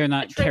 Yeah, they're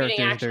not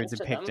characters they're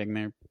depicting.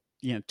 They're,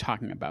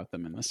 talking about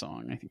them in the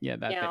song. I think,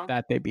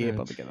 that they'd be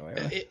able to get away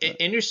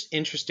with.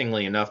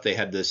 Interestingly enough, they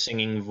had the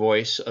singing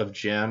voice of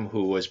Jem,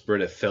 who was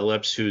Britta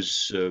Phillips,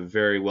 who's a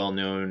very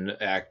well-known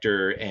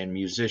actor and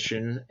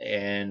musician.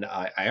 And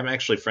I am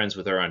actually friends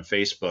with her on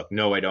Facebook.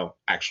 No, I don't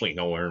actually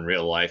know her in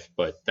real life,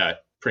 but that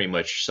pretty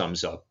much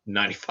sums up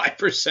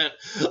 95%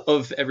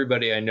 of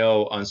everybody I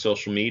know on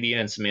social media.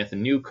 And Samantha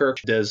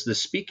Newkirk does the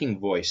speaking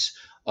voice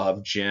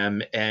of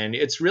Jem, and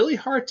it's really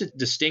hard to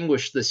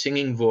distinguish the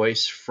singing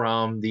voice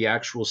from the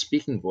actual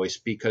speaking voice,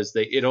 because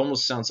it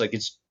almost sounds like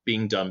it's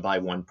being done by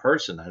one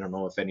person. I don't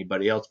know if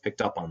anybody else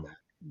picked up on that.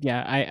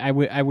 Yeah,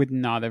 I would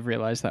not have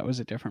realized that was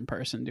a different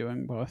person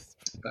doing both.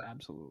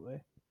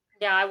 Absolutely.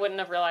 Yeah, I wouldn't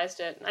have realized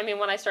it. I mean,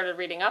 when I started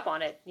reading up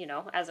on it,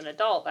 as an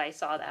adult, I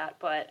saw that.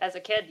 But as a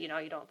kid, you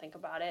don't think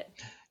about it.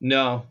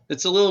 No,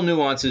 it's a little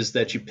nuances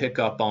that you pick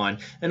up on.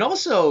 And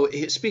also,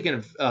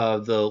 speaking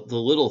of the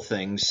little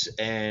things,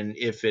 and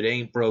if it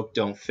ain't broke,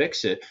 don't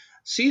fix it.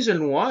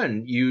 Season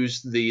one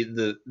used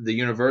the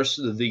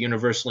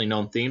universally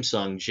known theme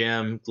song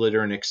Gem,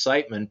 Glitter, and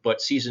Excitement,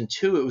 but season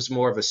two it was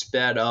more of a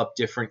sped up,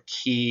 different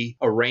key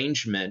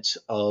arrangement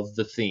of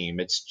the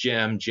theme. It's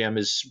Gem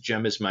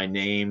is my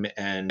name,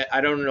 and I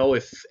don't know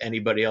if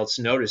anybody else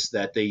noticed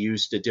that they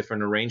used a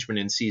different arrangement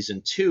in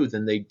season two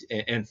than they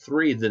and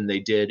three than they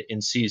did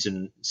in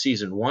season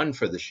one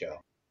for the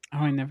show. Oh,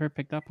 I never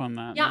picked up on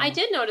that. Yeah, no. I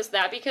did notice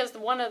that because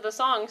one of the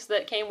songs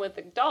that came with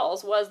the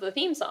dolls was the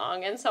theme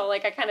song. And so,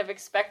 like, I kind of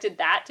expected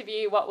that to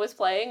be what was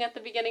playing at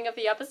the beginning of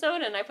the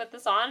episode. And I put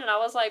this on and I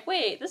was like,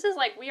 wait, this is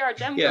like We Are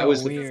Gem Girls. Yeah, it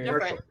was This is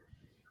different.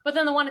 But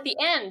then the one at the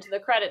end, the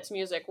credits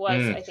music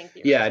was, I think,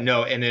 the yeah,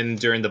 no, and then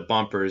during the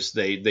bumpers,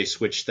 they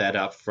switched that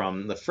up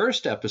from the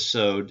first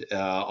episode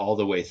all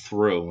the way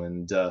through,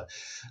 and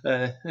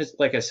it's,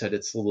 like I said,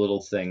 it's the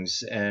little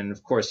things, and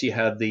of course you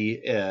have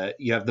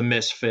the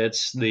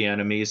Misfits, the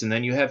enemies, and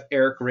then you have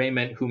Eric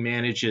Raymond, who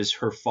manages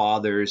her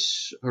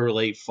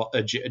late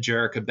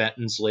Jerrica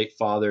Benton's late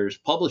father's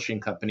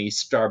publishing company,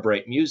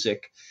 Starbright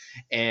Music,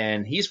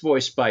 and he's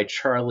voiced by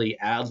Charlie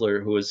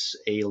Adler, who is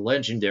a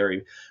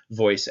legendary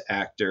voice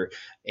actor,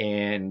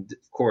 and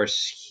of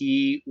course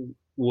he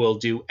will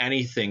do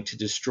anything to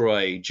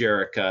destroy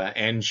Jerrica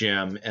and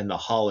Gem and the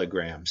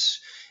holograms,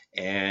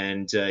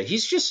 and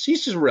he's just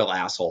a real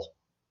asshole,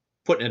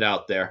 putting it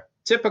out there.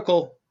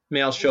 Typical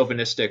male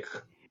chauvinistic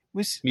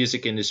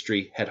music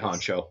industry head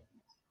honcho.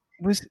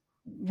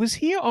 Was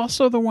he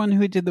also the one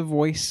who did the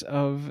voice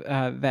of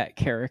that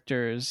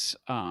character's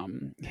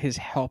his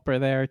helper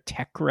there,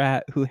 Tech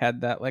Rat, who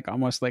had that like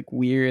almost like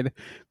weird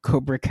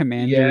Cobra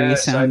Commander-y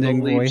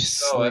sounding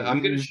voice? So. Like,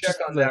 I'm going to check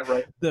on that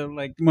right. The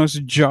like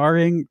most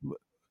jarring.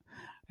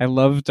 I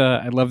loved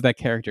that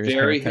character's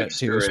very haircut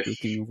too. hipsterish.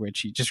 Speaking of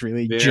which, he just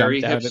really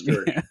Very jumped out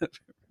at me.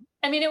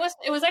 I mean, it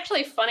was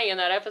actually funny in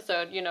that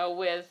episode, you know,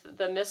 with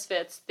the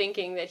Misfits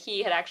thinking that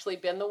he had actually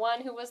been the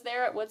one who was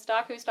there at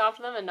Woodstock who stopped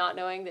them, and not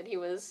knowing that he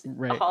was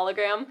Right. a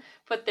hologram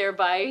put there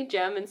by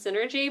Gem and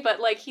Synergy.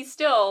 But like, he's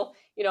still,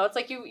 you know, it's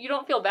like you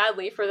don't feel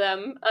badly for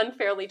them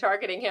unfairly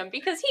targeting him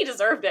because he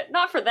deserved it.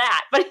 Not for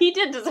that, but he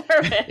did deserve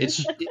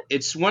it.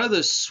 It's one of the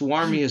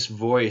swarmiest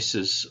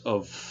voices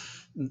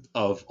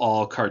of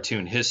all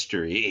cartoon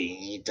history.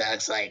 He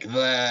talks like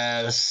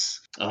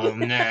this. Oh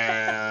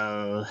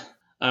no.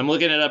 I'm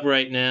looking it up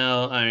right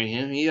now. I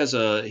mean, he has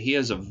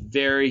a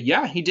very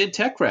he did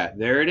Tech Rat.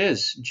 There it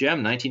is,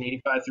 Gem,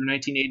 1985 through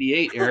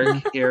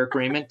 1988. Eric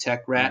Raymond,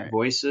 Tech Rat Right.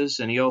 voices,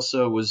 and he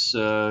also was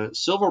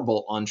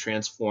Silverbolt on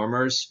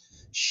Transformers,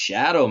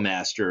 Shadow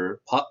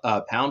Master,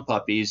 Pound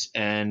Puppies,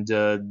 and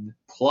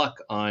Pluck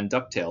on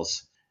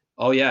DuckTales.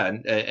 Oh yeah,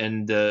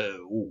 and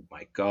oh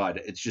my God,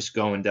 it's just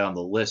going down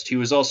the list. He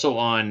was also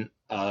on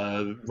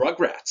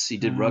Rugrats. He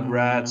did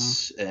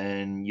Rugrats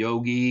and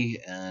Yogi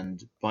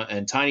and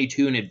Tiny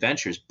Toon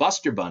Adventures,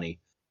 Buster Bunny.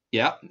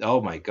 Yeah.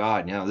 Oh my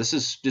God. Now this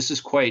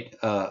is quite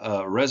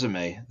a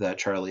resume that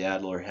Charlie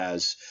Adler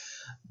has.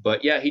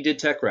 But yeah, he did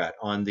Tech Rat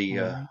on the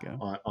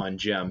on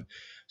Gem.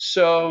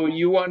 So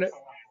you want to.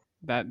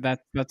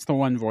 That's the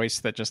one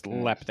voice that just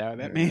leapt out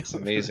at me. It's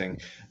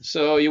amazing.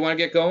 So you want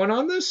to get going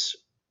on this?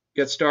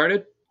 Get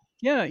started?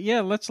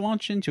 Yeah. Let's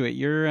launch into it.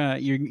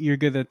 You're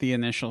good at the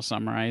initial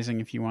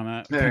summarizing. If you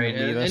want to, All right,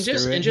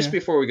 and just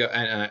before we go,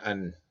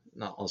 and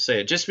I'll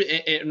say it. Just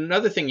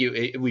another thing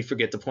we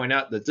forget to point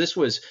out that this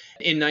was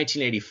in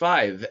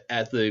 1985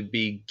 at the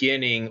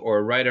beginning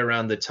or right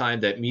around the time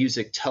that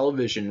music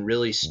television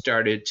really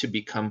started to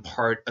become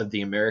part of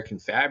the American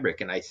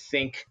fabric. And I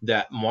think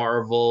that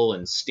Marvel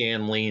and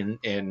Stan Lee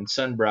and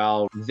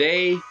Sunbrow,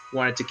 they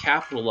wanted to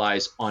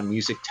capitalize on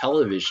music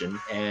television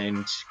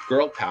and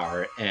girl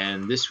power.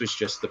 And this was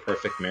just the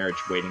perfect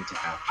marriage waiting to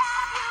happen.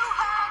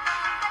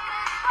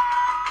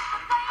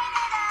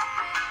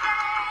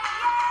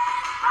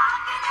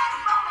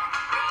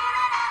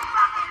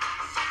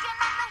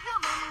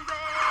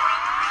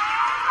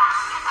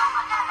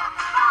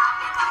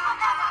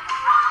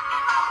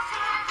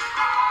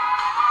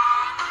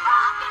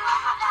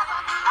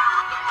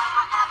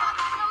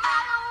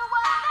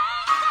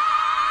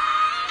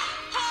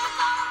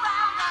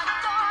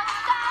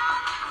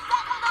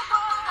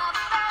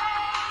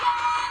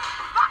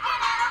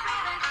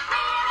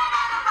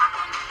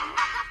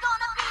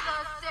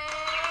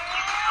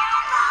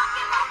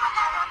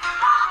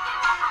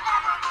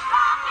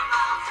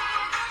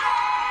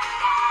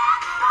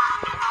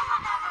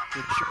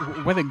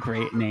 What a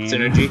great name.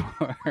 Synergy.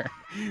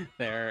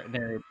 For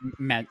their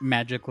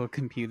magical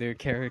computer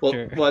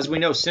character. Well, as we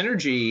know,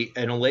 Synergy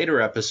in a later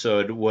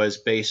episode was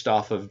based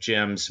off of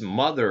Gem's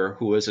mother,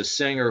 who was a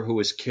singer who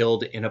was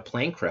killed in a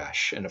plane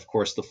crash. And of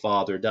course, the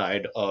father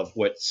died of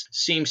what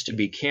seems to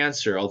be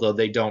cancer, although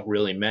they don't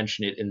really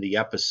mention it in the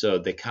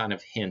episode. They kind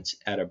of hint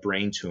at a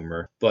brain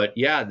tumor. But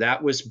yeah,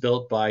 that was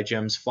built by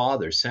Gem's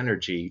father,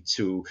 Synergy,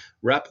 to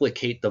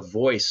replicate the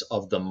voice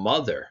of the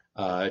mother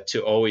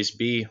to always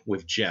be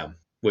with Gem,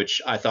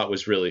 which I thought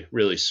was really,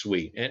 really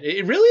sweet. And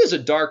it really is a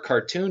dark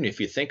cartoon if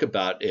you think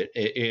about it.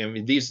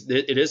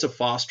 It is a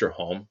foster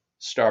home,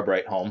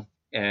 Starbright home.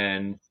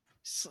 And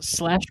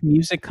slash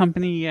music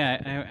company.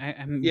 Yeah,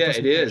 I'm Yeah,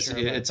 wasn't it quite is. sure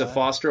about It's a that.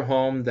 foster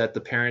home that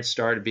the parents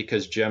started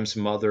because Jem's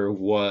mother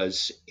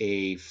was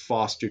a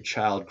foster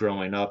child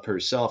growing up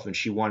herself, and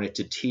she wanted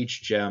to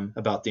teach Jem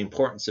about the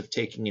importance of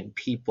taking in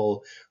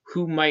people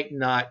who might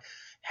not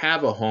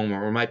have a home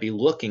or might be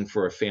looking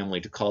for a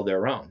family to call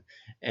their own.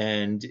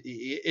 And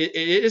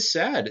it is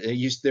sad.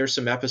 There's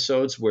some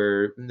episodes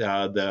where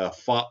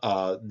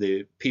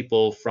the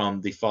people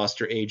from the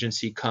foster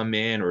agency come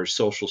in, or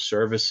social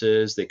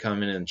services. They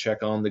come in and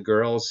check on the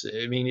girls.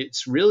 I mean,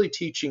 it's really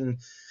teaching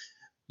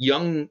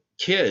young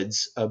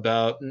kids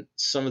about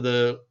some of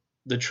the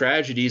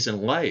tragedies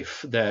in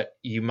life that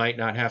you might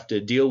not have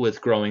to deal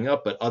with growing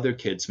up, but other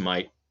kids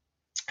might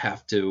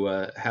have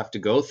to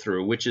go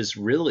through, which is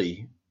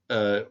really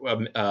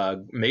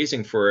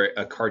amazing for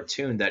a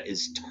cartoon that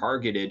is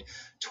targeted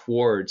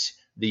towards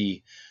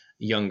the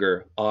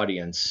younger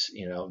audience.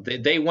 You know,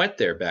 they went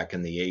there back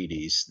in the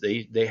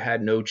 80s. They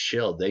had no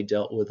chill. They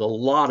dealt with a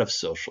lot of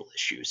social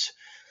issues.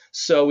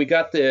 So we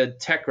got the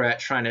tech rat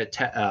trying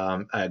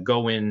to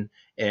go in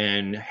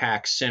and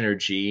hack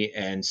Synergy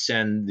and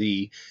send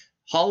the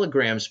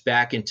holograms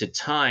back into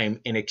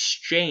time in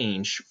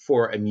exchange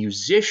for a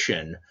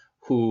musician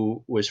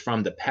who was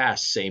from the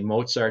past, say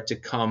Mozart, to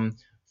come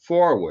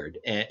forward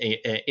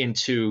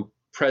into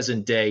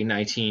present day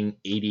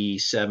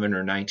 1987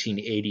 or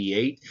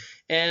 1988.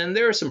 And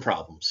there are some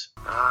problems.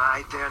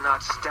 I dare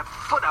not step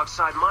foot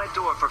outside my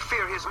door for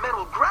fear his men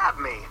will grab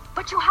me.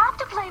 But you have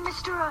to play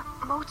Mr.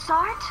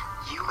 Mozart.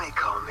 You may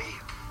call me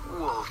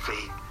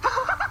Wolfie.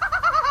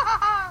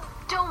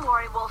 Don't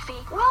worry, Wolfie.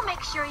 We'll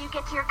make sure you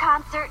get to your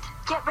concert.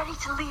 Get ready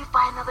to leave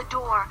by another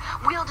door.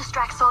 We'll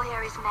distract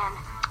Salieri's men.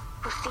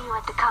 We'll see you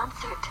at the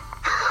concert.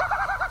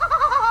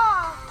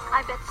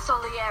 I bet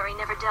Salieri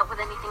never dealt with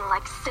anything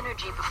like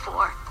Synergy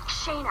before.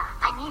 Shayna,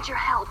 I need your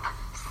help.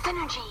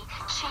 Synergy,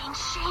 change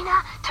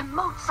Shayna to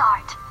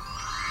Mozart.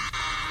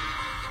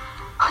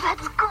 Oh,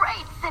 that's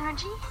great,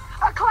 Synergy.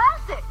 A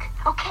classic.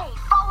 Okay,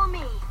 follow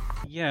me.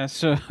 Yeah,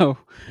 so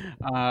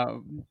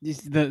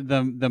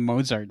the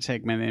Mozart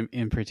segment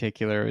in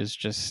particular is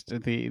just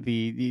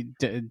the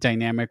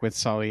dynamic with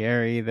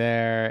Salieri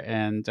there,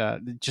 and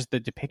just the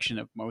depiction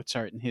of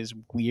Mozart and his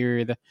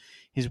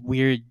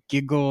weird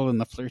giggle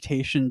and the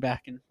flirtation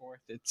back and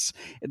forth. It's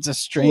a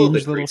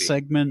strange little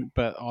segment,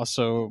 but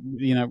also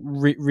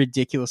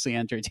ridiculously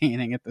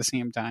entertaining at the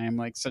same time.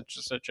 Like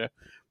such a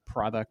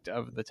product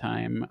of the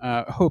time.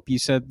 Hope, you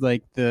said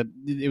like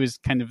it was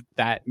kind of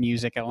that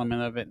music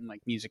element of it and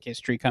like music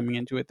history coming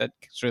into it that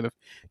sort of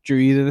drew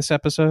you to this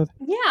episode.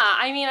 Yeah,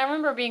 I mean, I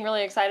remember being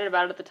really excited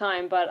about it at the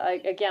time, but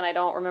I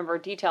don't remember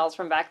details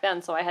from back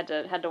then, so I had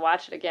to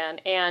watch it again.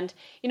 And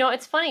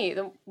it's funny,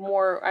 the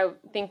more I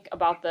think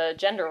about the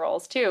gender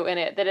roles too in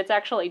it, that it's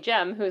actually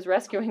Jem who's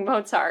rescuing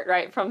Mozart,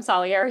 right, from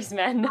Salieri's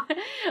men,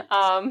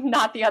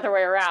 not the other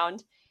way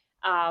around.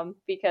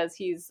 Because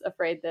he's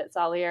afraid that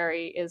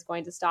Salieri is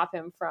going to stop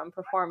him from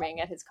performing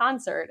at his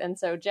concert. And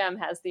so Jem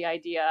has the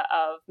idea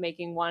of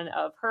making one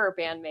of her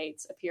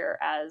bandmates appear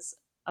as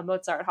a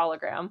Mozart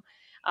hologram.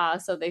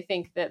 So they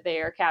think that they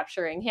are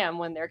capturing him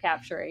when they're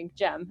capturing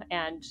Jem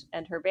and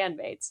her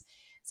bandmates.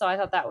 So I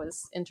thought that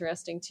was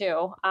interesting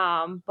too.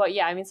 But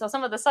yeah, I mean, so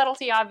some of the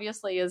subtlety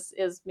obviously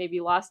is maybe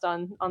lost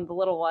on the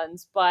little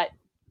ones, but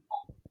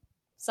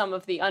some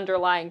of the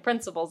underlying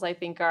principles I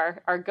think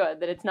are good,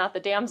 that it's not the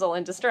damsel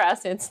in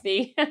distress, it's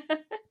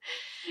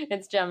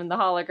it's Jem and the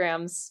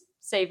holograms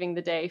saving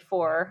the day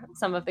for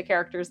some of the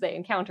characters they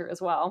encounter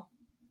as well.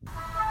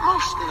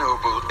 Most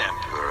noble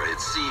Emperor, it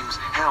seems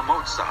Herr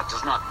Mozart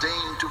does not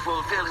deign to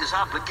fulfill his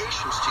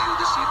obligations to you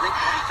this evening.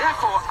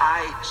 Therefore,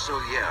 I,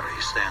 Salieri,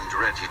 stand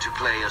ready to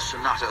play a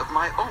sonata of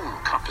my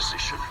own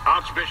composition.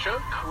 Archbishop,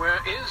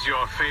 where is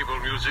your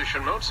fabled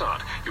musician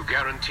Mozart? You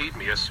guaranteed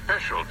me a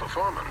special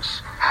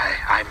performance.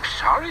 I'm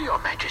sorry, Your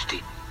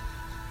Majesty.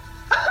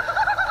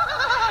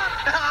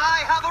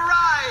 I have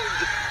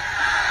arrived!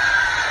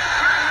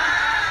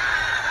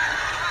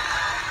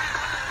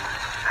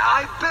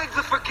 I beg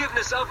the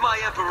forgiveness of my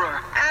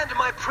Emperor and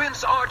my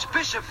Prince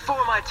Archbishop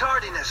for my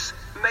tardiness.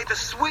 May the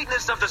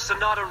sweetness of the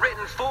sonata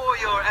written for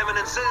your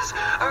eminences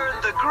earn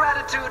the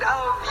gratitude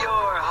of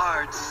your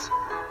hearts.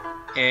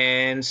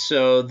 And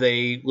so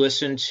they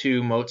listened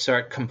to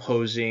Mozart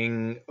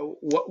composing.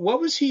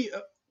 What was he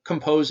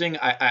composing?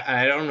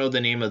 I don't know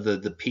the name of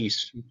the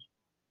piece.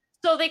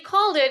 So they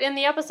called it, in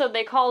the episode,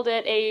 they called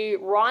it a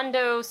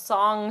rondo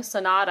song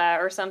sonata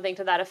or something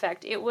to that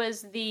effect. It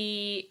was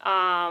the...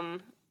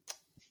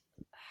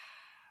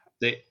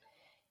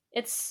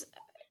 It's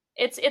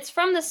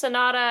from the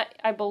sonata.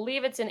 I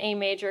believe it's in A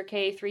major,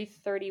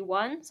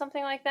 K331,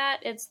 something like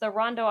that. It's the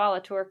Rondo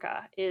alla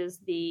Turca. Is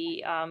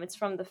the it's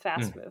from the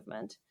fast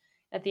movement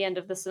at the end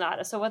of the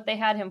sonata. So what they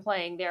had him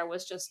playing there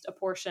was just a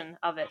portion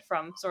of it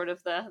from sort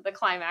of the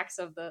climax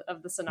of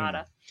the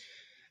sonata.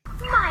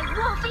 My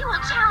Wolfie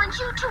will challenge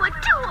you to a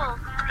duel.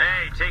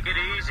 Hey, take it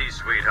easy,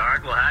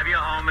 sweetheart. We'll have you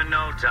home in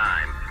no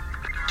time.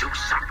 Do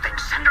something,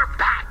 send her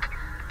back.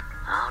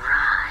 All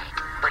right,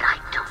 but I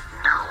don't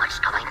know what's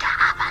going to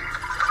happen.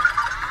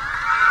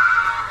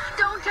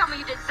 Don't tell me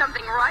did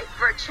something right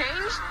for a change.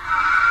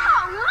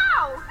 Oh,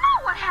 no!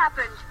 No, what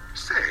happened?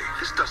 Say,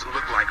 this doesn't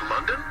look like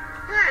London.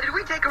 Yeah, did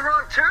we take a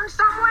wrong turn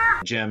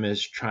somewhere? Jem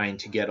is trying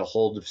to get a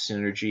hold of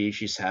Synergy.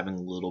 She's having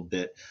a little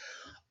bit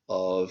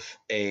of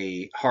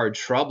a hard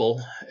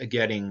trouble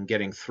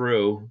getting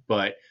through,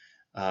 but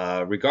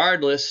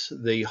regardless,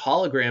 the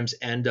holograms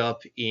end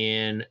up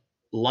in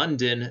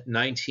London,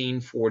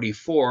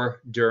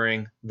 1944,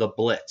 during the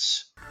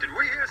Blitz. Did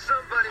we hear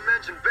somebody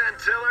mention Ben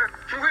Tiller?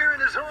 We're in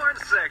his horn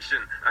section.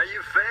 Are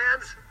you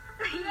fans?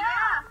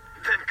 Yeah.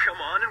 Then come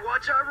on and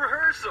watch our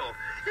rehearsal.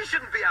 You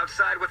shouldn't be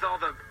outside with all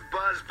the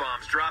buzz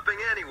bombs dropping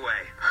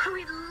anyway.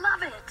 We'd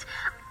love it.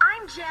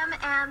 I'm Jem,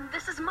 and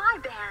this is my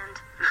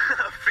band.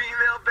 A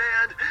female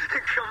band?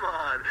 Come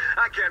on.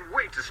 I can't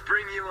wait to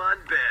spring you on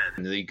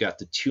Ben. And you got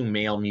the two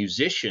male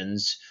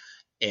musicians,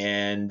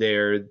 and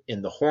they're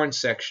in the horn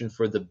section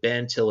for the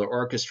Ben Tiller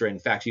Orchestra. In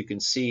fact, you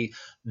can see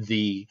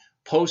the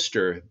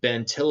poster,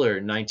 Ben Tiller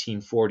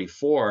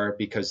 1944,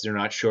 because they're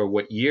not sure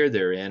what year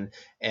they're in,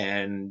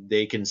 and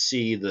they can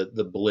see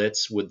the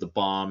Blitz with the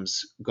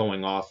bombs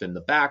going off in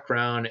the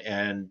background.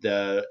 And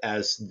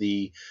as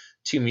the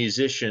two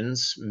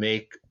musicians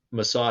make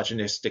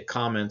misogynistic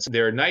comments,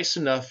 they're nice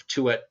enough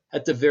to,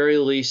 at the very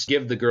least,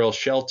 give the girls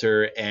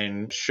shelter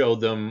and show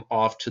them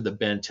off to the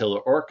Ben Tiller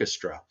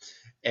Orchestra.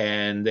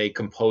 And they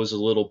compose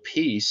a little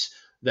piece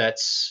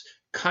that's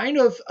kind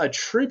of a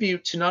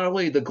tribute to not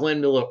only the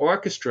Glenn Miller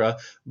Orchestra,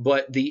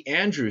 but the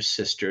Andrews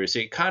Sisters.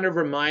 It kind of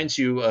reminds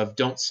you of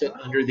Don't Sit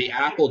Under the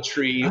Apple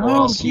Tree or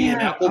I'll See You in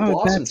Apple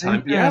Blossom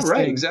Time. Yeah,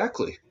 right,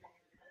 exactly.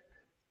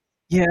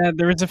 Yeah,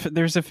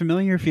 there's a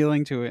familiar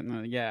feeling to it, and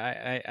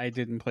I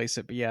didn't place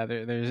it, but yeah,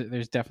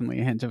 there's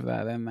definitely a hint of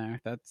that in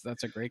there.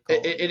 That's a great call.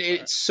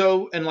 It's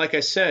so, and like I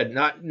said,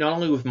 not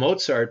only with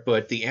Mozart,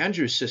 but the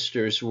Andrews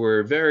Sisters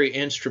were very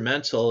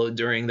instrumental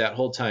during that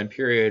whole time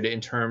period in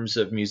terms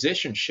of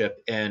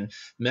musicianship and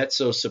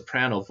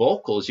mezzo-soprano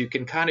vocals. You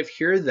can kind of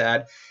hear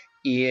that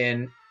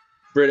in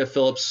Britta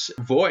Phillips'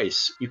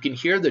 voice. You can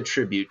hear the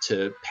tribute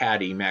to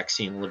Patty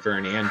Maxine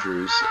Laverne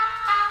Andrews.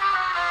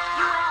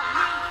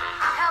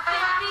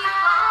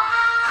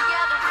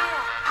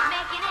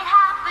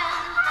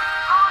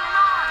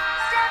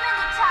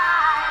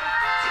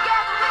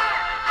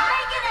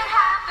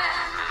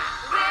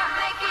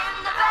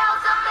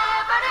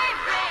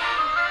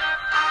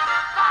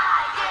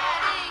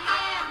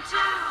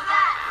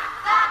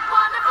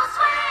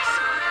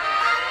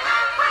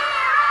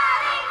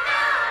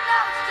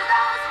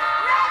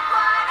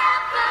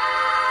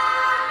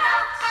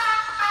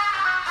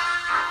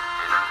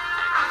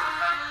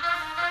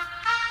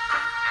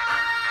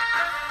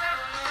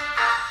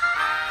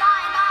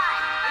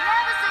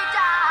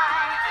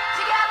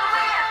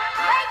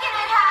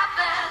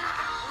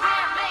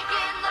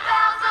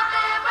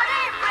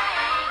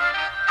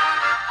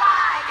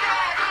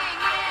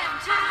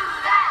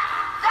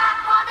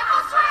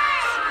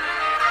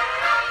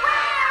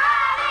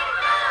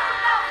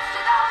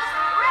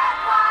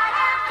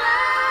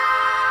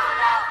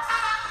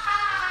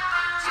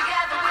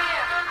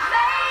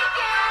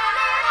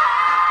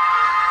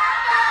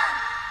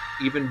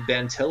 Even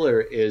Ben Tiller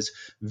is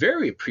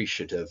very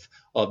appreciative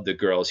of the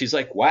girls. He's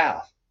like,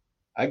 wow,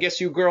 I guess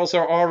you girls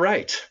are all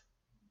right.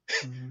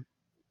 Mm-hmm.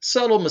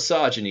 Subtle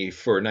misogyny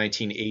for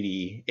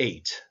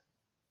 1988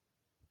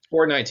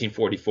 or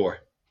 1944.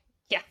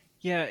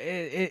 Yeah,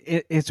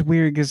 it's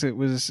weird because it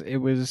was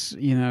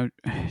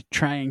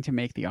trying to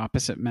make the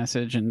opposite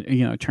message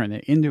and turn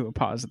it into a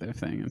positive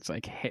thing. It's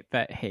like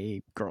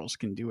hey girls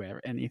can do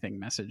anything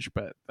message,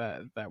 but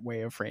that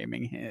way of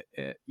framing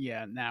it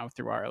now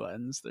through our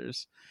lens,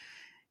 there's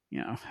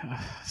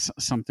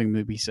something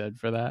to be said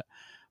for that.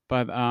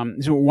 But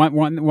so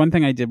one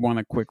thing I did want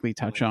to quickly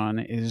touch on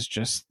is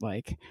just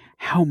like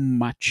how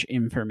much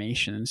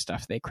information and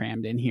stuff they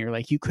crammed in here.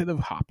 Like you could have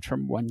hopped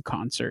from one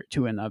concert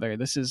to another.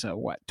 This is a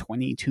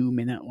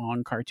 22-minute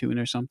long cartoon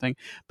or something.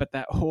 But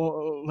that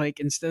whole, like,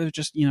 instead of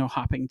just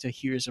hopping to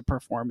here's a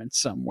performance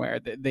somewhere,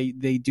 they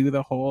do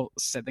the whole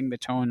setting the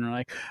tone. And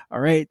like,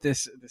 all right,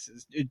 this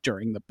is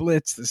during the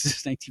Blitz. This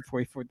is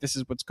 1944. This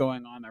is what's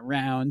going on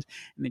around,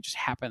 and they just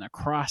happen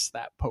across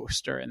that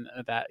poster, and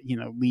that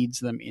leads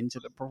them into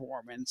the performance.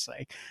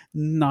 Like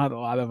not a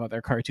lot of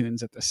other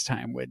cartoons at this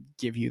time would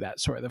give you that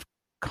sort of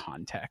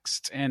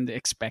context and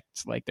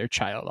expect like their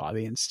child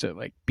audience to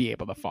like be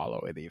able to follow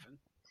it even.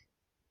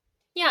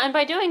 Yeah, and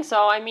by doing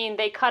so, I mean,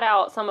 they cut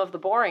out some of the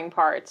boring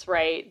parts,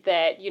 right?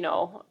 That,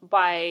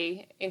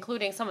 by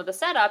including some of the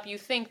setup, you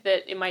think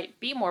that it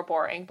might be more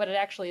boring, but it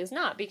actually is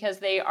not, because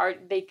they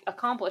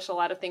accomplish a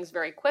lot of things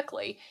very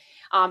quickly,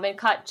 and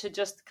cut to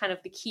just kind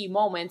of the key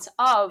moments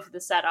of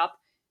the setup,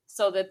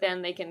 so that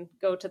then they can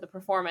go to the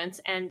performance,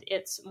 and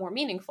it's more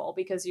meaningful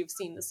because you've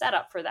seen the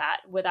setup for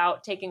that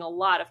without taking a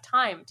lot of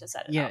time to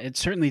set it up. Yeah, it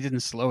certainly didn't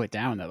slow it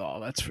down at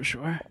all, that's for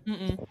sure.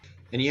 Mm-mm.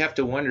 And you have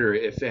to wonder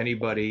if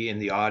anybody in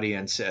the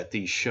audience at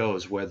these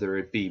shows, whether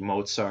it be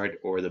Mozart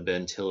or the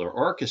Ben Tiller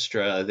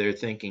Orchestra, they're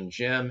thinking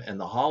Jem and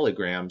the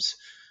Holograms,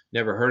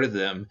 never heard of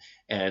them,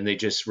 and they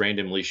just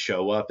randomly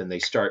show up and they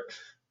start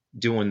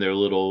doing their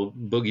little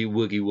boogie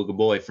woogie woogie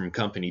boy from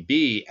Company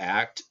B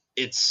act,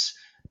 it's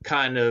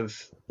kind of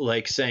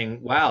like saying,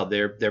 wow,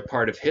 they're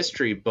part of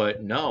history,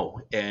 but no.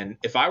 And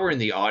if I were in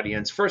the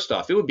audience, first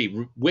off, it would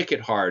be wicked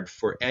hard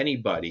for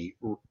anybody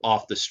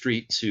off the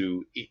street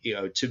to,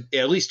 to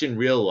at least in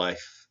real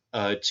life,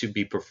 to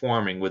be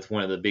performing with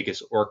one of the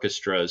biggest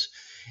orchestras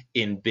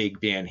in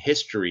big band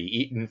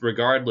history,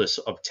 regardless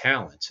of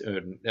talent.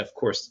 And of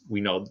course,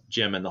 we know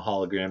Jim and the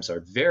Holograms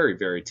are very,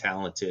 very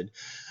talented.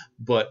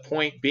 But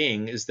point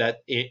being is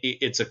that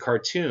it's a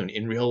cartoon.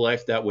 In real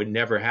life, that would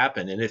never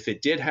happen. And if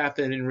it did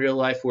happen in real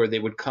life, where they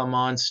would come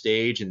on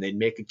stage and they'd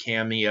make a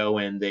cameo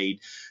and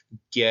they'd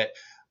get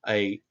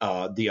the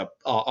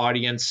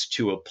audience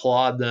to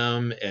applaud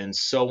them and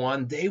so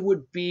on, they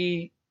would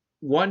be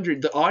wondering.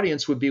 The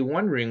audience would be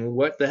wondering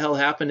what the hell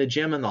happened to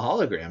Jim and the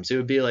Holograms. It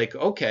would be like,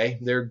 okay,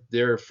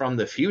 they're from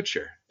the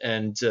future,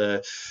 and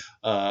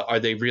are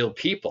they real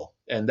people?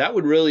 And that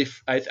would really,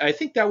 I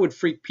think that would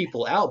freak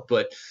people out.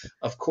 But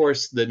of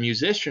course, the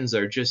musicians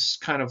are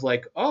just kind of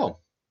like, oh,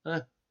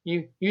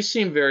 you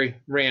seem very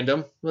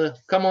random.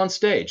 Come on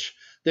stage.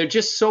 They're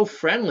just so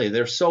friendly.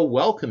 They're so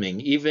welcoming,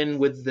 even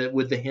with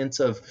the hint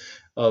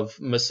of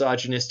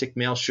misogynistic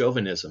male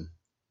chauvinism.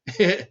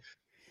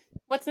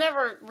 What's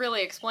never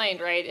really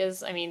explained, right,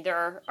 is, I mean,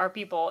 there are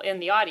people in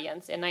the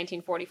audience in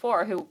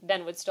 1944 who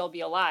then would still be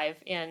alive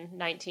in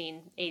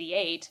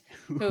 1988,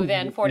 who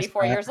then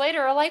 44 years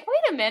later are like,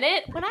 wait a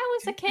minute, when I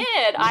was a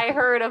kid, I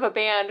heard of a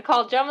band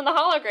called Jim and the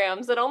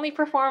Holograms that only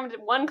performed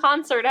one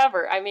concert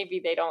ever.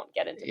 Maybe they don't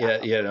get into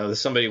that. Yeah,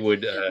 somebody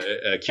would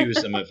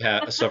accuse them of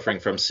suffering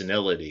from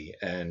senility,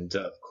 and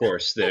of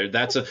course,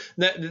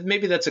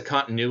 maybe that's a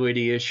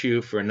continuity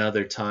issue for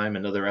another time,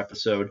 another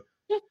episode.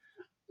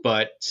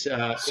 But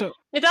so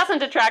it doesn't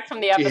detract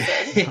from the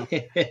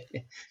episode.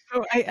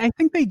 So I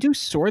think they do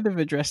sort of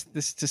address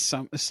this to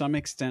some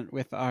extent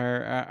with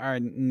our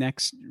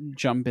next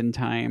jump in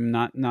time.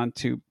 Not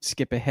to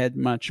skip ahead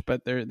much,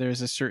 but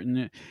there's a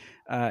certain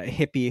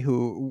hippie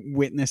who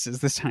witnesses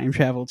this time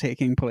travel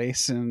taking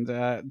place and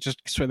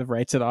just sort of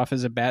writes it off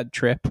as a bad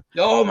trip.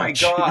 Oh my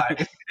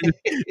God!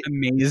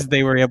 Amazed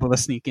they were able to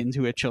sneak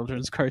into a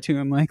children's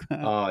cartoon like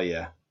that. Oh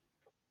yeah.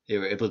 They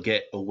were able to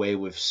get away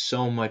with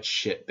so much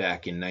shit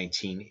back in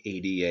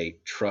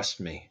 1988. Trust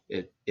me,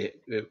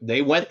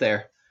 they went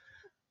there.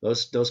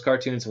 Those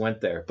cartoons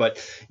went there.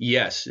 But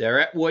yes, they're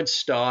at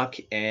Woodstock,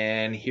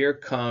 and here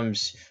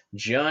comes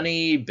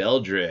Johnny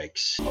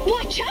Beldrix.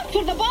 Watch out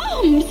for the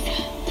bombs!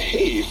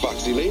 Hey,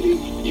 Foxy Lady,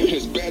 you're in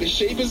as bad a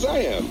shape as I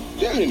am.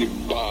 There aren't any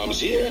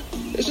bombs here.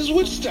 This is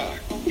Woodstock.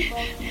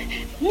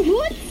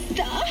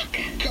 Woodstock?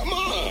 Come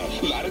on,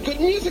 a lot of good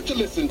music to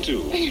listen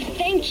to.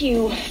 Thank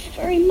you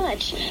very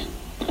much.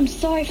 I'm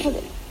sorry for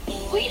the...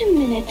 Wait a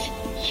minute.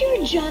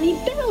 You're Johnny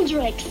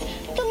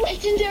Beldrix, the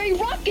legendary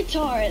rock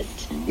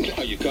guitarist.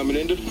 Now you're coming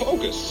into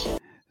focus.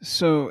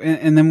 So,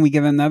 and then we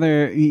get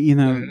another,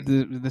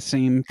 the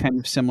same kind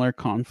of similar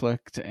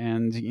conflict,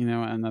 and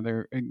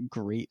another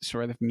great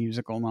sort of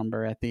musical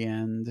number at the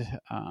end,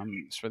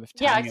 sort of.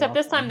 Yeah, except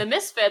this time the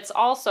Misfits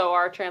also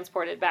are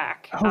transported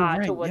back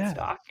to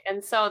Woodstock,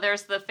 and so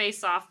there's the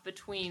face-off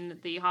between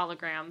the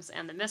Holograms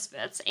and the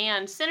Misfits,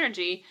 and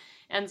Synergy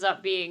ends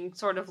up being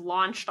sort of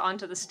launched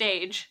onto the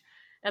stage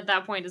at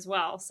that point as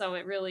well. So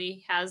it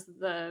really has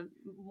the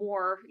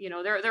more,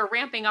 they're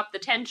ramping up the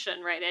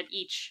tension right at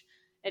each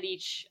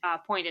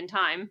point in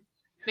time,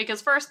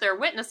 because first they're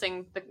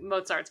witnessing the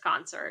Mozart's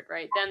concert,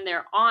 right? Then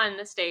they're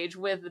on stage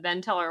with the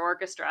Ben Teller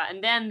Orchestra,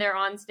 and then they're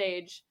on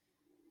stage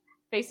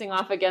facing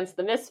off against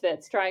the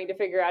Misfits, trying to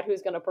figure out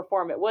who's going to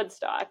perform at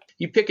Woodstock.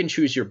 You pick and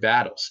choose your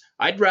battles.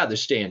 I'd rather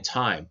stay in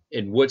time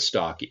in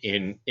Woodstock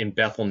in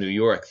Bethel, New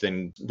York,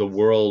 than the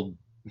World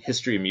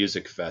History of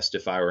Music Fest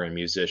if I were a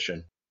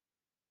musician.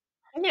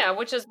 Yeah,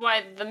 which is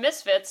why the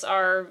Misfits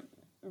are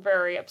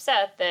very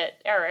upset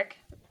that Eric,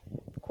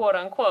 quote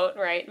unquote,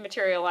 right,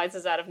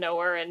 materializes out of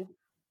nowhere and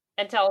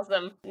tells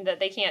them that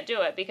they can't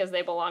do it because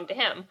they belong to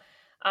him,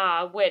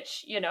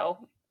 which,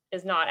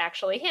 is not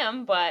actually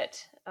him,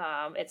 but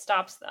it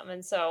stops them.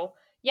 And so,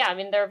 yeah, I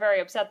mean, they're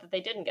very upset that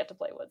they didn't get to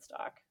play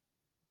Woodstock.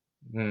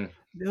 Mm.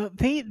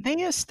 They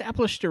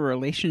established a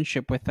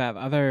relationship with that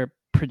other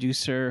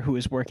producer who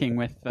was working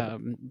with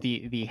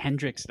the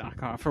Hendrix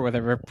knockoff or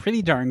whatever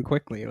pretty darn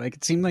quickly. Like,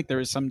 it seemed like there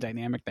was some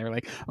dynamic there,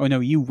 like, oh no,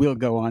 you will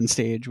go on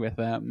stage with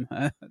them.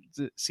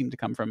 It seemed to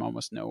come from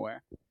almost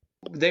nowhere.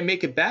 They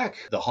make it back.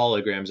 The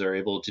Holograms are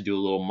able to do a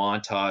little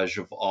montage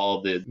of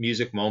all the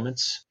music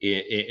moments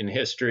in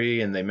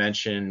history, and they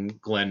mention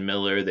Glenn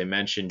Miller, they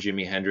mention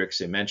Jimi Hendrix,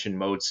 they mention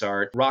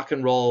Mozart. Rock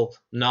and roll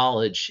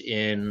knowledge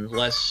in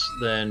less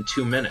than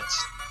 2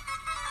 minutes.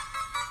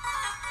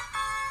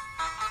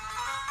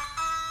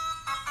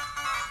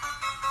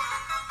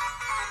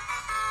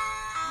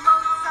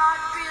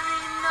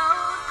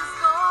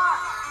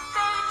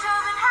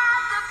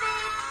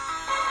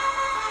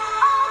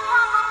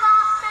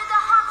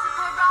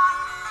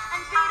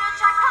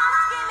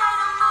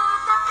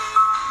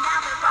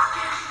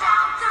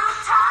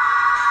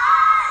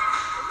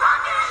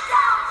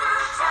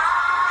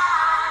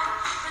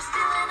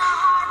 Still in our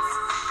hearts.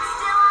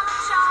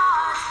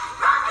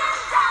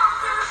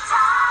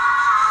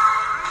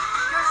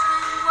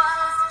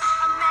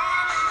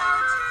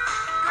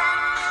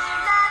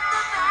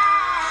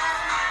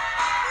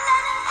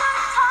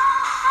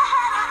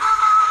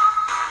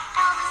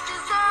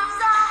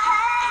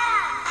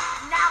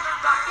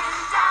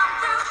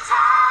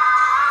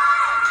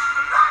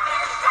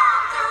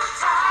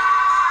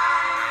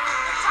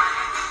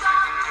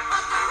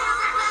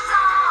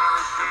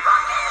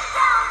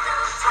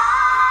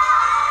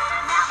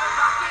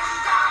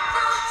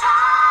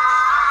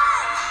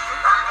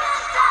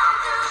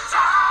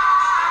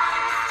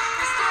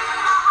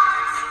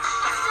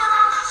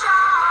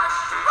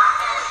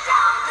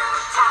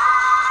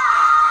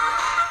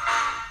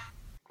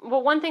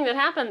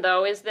 happened,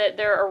 though, is that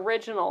their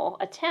original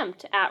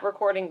attempt at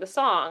recording the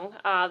song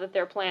that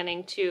they're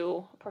planning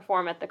to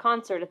perform at the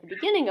concert at the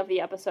beginning of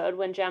the episode,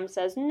 when Jem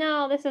says,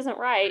 no, this isn't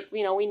right,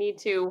 we need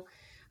to,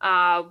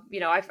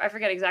 I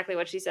forget exactly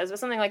what she says, but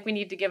something like we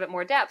need to give it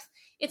more depth.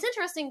 It's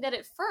interesting that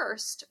at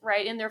first,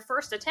 right, in their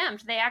first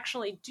attempt, they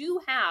actually do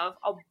have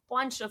a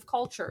bunch of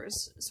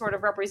cultures sort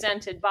of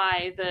represented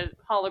by the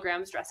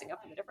holograms dressing up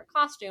in the different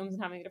costumes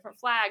and having different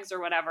flags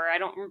or whatever. I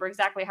don't remember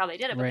exactly how they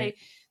did it, but Right.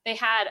 they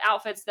had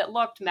outfits that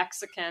looked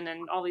Mexican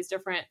and all these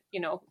different,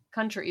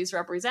 countries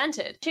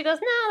represented. She goes,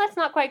 no, that's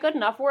not quite good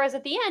enough. Whereas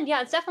at the end,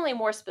 yeah, it's definitely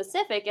more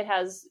specific. It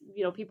has,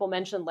 people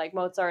mentioned like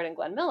Mozart and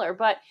Glenn Miller,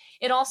 but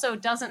it also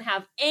doesn't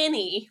have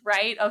any,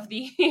 right, of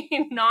the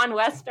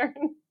non-Western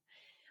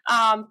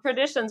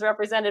traditions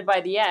represented by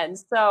the end.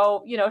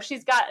 So,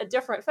 she's got a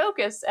different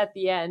focus at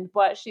the end,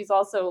 but she's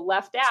also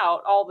left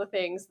out all the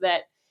things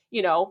that,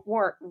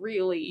 weren't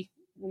really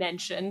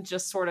mentioned,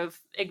 just sort of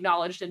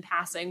acknowledged in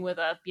passing with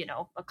a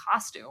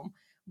costume.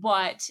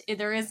 But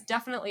there is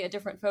definitely a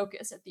different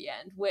focus at the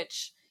end,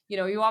 which,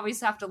 you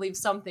always have to leave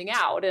something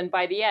out. And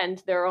by the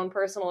end, their own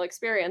personal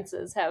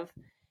experiences have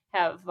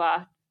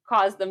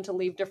caused them to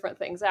leave different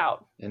things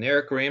out. And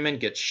Eric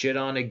Raymond gets shit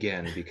on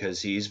again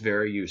because he's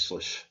very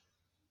useless.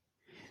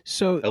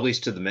 So, at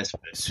least to the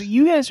Misfits. So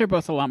you guys are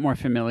both a lot more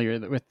familiar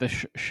with the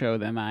show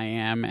than I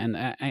am, and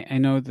I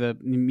know the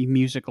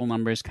musical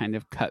numbers kind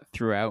of cut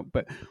throughout.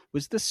 But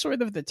was this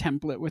sort of the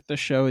template with the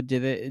show?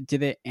 Did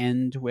it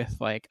end with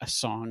like a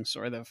song,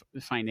 sort of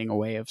finding a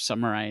way of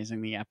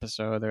summarizing the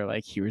episode, or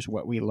like here's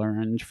what we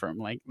learned from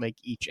like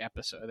each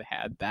episode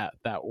had that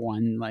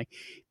one like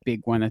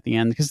big one at the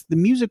end? Because the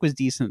music was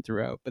decent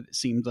throughout, but it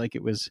seemed like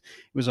it was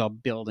all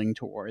building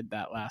toward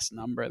that last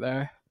number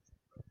there.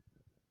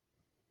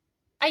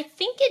 I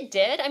think it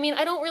did. I mean,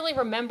 I don't really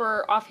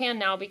remember offhand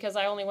now because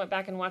I only went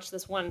back and watched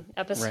this one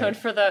episode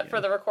for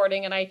the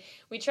recording, and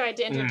we tried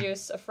to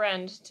introduce a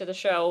friend to the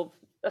show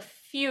a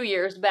few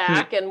years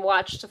back and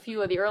watched a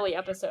few of the early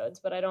episodes,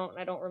 but I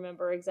don't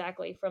remember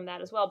exactly from that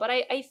as well. But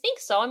I think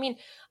so. I mean,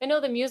 I know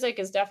the music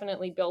is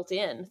definitely built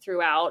in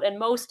throughout, and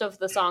most of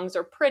the songs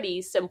are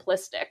pretty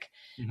simplistic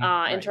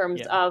in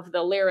terms of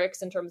the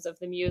lyrics, in terms of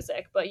the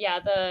music. But yeah,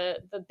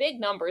 the big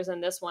numbers in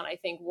this one I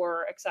think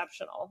were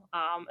exceptional,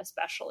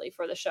 especially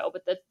for the show.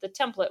 But the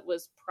template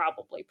was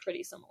probably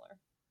pretty similar.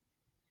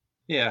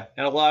 Yeah,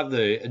 and a lot of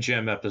the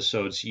Jem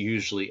episodes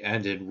usually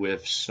ended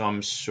with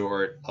some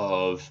sort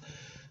of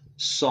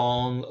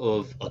song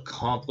of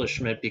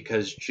accomplishment,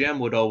 because Jem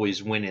would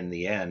always win in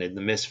the end and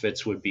the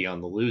Misfits would be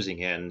on the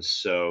losing end.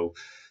 So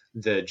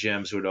the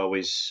Gems would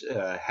always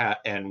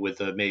end with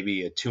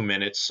maybe a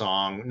 2-minute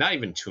song, not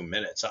even 2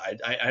 minutes. I'd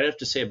have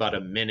to say about a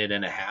minute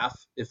and a half,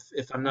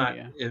 if I'm not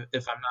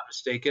if I'm not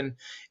mistaken.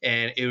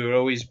 And it would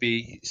always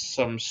be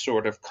some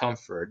sort of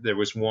comfort. There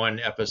was one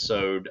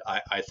episode,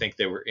 I think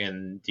they were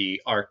in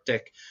the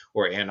Arctic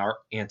or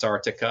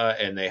Antarctica,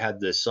 and they had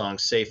the song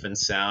 "Safe and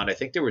Sound." I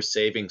think they were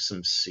saving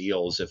some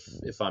seals,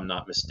 if I'm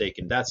not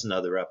mistaken. That's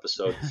another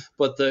episode.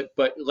 But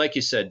like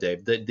you said,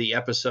 Dave, the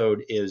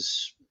episode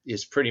is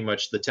pretty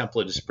much, the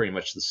template is pretty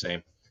much the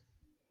same.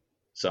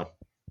 So,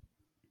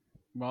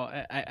 well,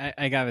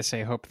 I gotta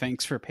say, Hope,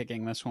 thanks for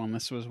picking this one.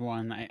 This was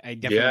one I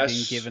definitely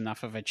didn't give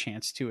enough of a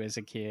chance to as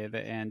a kid,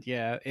 and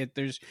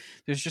there's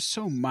just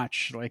so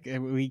much. Like,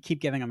 we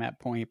keep getting on that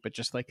point, but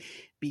just like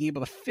being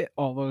able to fit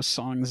all those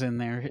songs in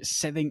there,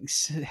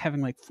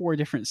 having like 4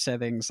 different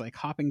settings, like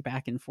hopping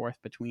back and forth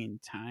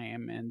between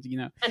time, and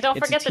and don't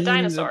forget the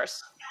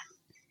dinosaurs.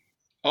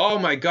 Oh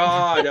my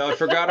God! I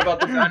forgot about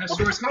the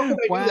dinosaurs. How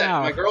could I do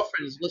that? My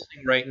girlfriend is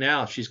listening right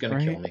now. She's gonna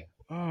kill me.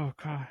 Oh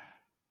God!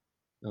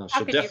 Oh,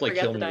 she'll definitely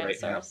kill me right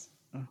now.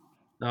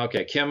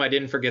 Okay, Kim, I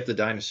didn't forget the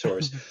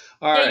dinosaurs.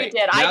 All right, you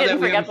did. I didn't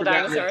forget the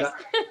dinosaurs.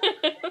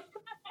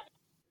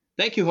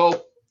 Thank you,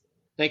 Hope.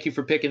 Thank you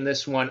for picking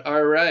this one.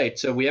 All right,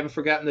 so we haven't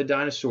forgotten the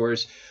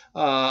dinosaurs.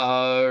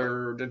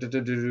 We're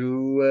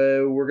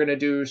gonna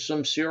do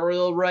some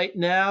cereal right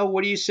now.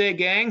 What do you say,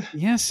 gang?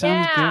 Yeah,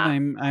 sounds good.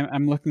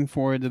 I'm looking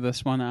forward to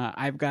this one.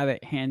 I've got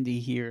it handy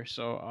here,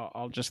 so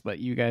I'll just let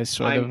you guys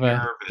sort of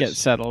get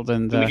settled.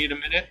 And do we need a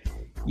minute?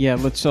 Yeah,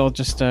 let's all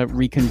just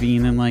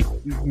reconvene in like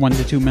 1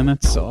 to 2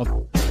 minutes.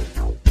 So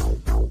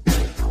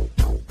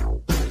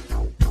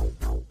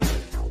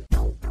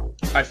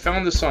I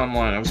found this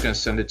online. I was going to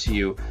send it to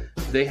you.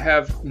 They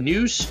have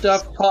new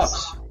stuffed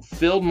pups,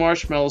 filled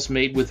marshmallows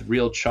made with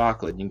real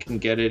chocolate. You can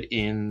get it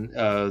in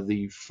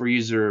the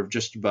freezer of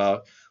just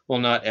about, well,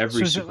 not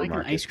every supermarket. So is it like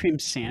an ice cream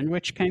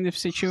sandwich kind of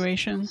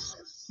situation?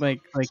 Like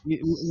how's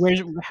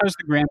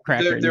the graham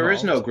cracker? There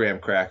is no graham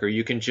cracker.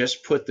 You can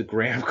just put the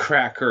graham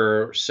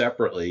cracker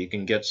separately. You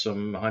can get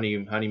some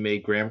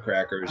honey-made graham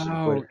crackers.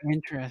 Oh,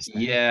 interesting.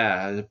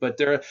 Yeah, but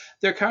they're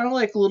kind of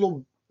like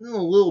little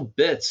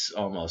bits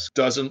almost.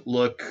 Doesn't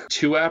look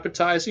too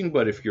appetizing,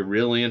 but if you're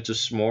really into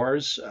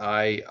s'mores,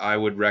 I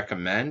would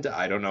recommend.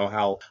 I don't know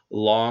how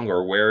long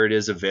or where it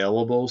is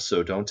available,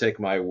 so don't take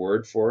my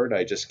word for it.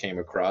 I just came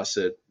across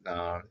it,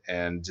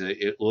 and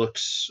it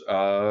looks.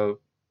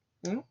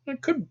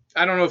 It could.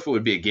 I don't know if it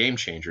would be a game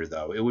changer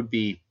though. It would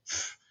be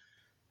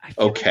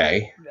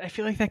Okay. I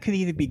feel like that could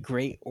either be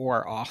great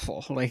or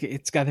awful. Like,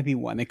 it's got to be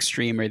one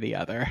extreme or the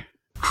other.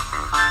 Show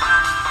will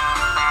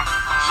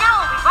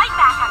be right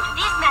back after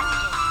these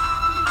messages.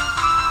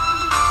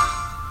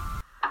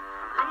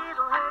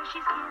 Little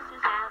Hershey's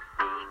Kisses have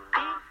big,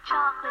 big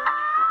chocolate.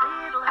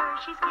 Little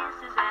Hershey's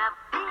Kisses have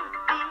big,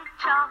 big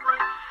chocolate.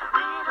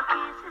 Little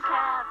kisses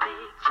have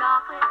big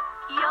chocolate.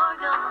 You're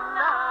gonna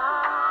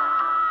love.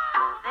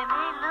 They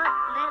may look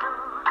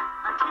little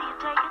until you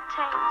take a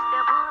taste.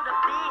 They'll put a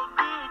big,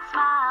 big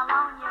smile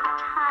on your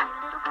tiny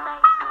little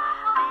face.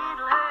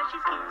 Little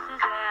Hershey's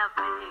Kisses have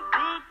big,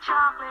 big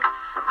chocolate.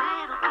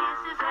 Little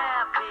kisses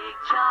have big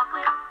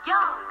chocolate.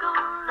 You're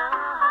gonna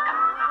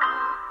love.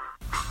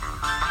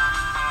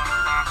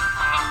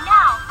 And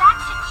now back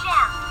to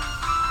Jem.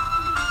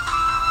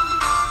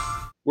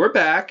 We're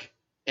back,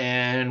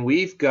 and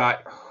we've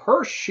got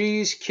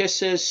Hershey's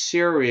Kisses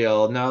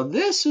cereal. Now,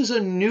 this is a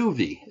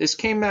newbie. This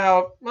came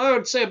out, I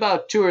would say,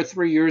 about 2 or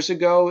 3 years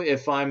ago,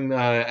 if I'm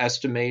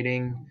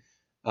estimating.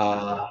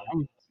 No,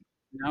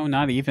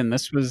 not even.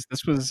 This was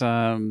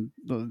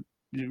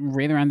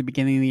right around the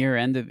beginning of the year,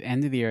 end of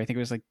the year. I think it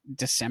was like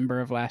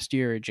December of last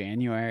year or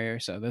January or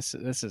so. This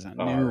is a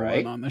new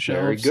one on the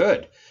shelves. Very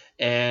good.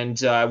 And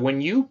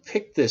when you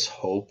picked this,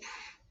 Hope,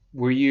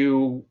 were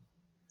you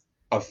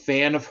a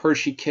fan of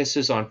Hershey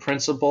Kisses on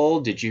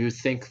principle? Did you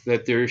think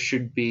that there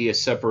should be a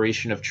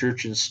separation of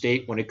church and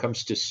state when it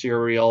comes to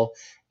cereal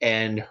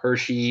and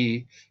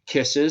Hershey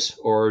Kisses?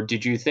 Or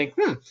did you think,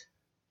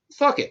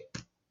 fuck it,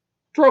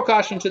 throw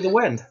caution to the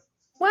wind?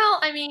 Well,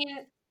 I mean,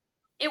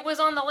 it was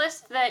on the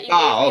list that you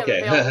Oh, gave me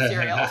okay. of available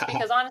cereals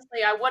because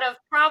honestly, I would have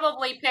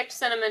probably picked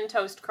Cinnamon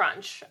Toast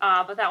Crunch,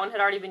 but that one had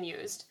already been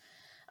used.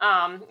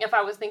 If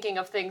I was thinking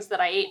of things that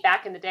I ate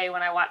back in the day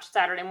when I watched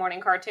Saturday morning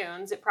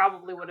cartoons, it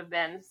probably would have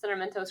been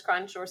Cinnamon Toast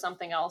Crunch or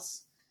something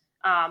else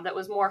that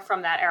was more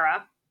from that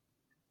era.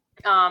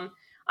 I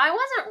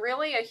wasn't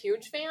really a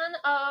huge fan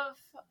of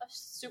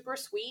super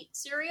sweet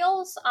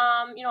cereals.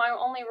 I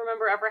only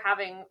remember ever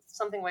having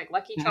something like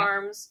Lucky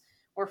Charms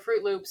or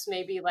Fruit Loops,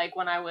 maybe like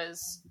when I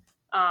was,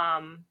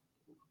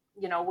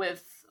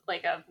 with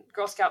like a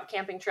Girl Scout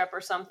camping trip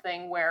or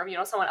something where,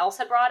 someone else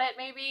had brought it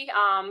maybe,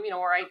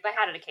 where I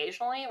had it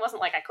occasionally. It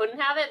wasn't like I couldn't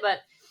have it, but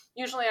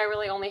usually I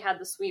really only had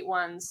the sweet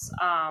ones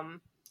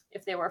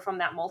if they were from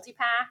that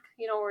multi-pack,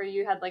 where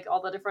you had like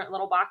all the different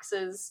little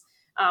boxes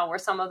where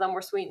some of them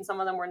were sweet and some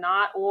of them were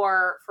not,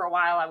 or for a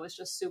while I was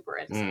just super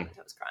into Cinnamon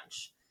Toast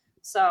Crunch.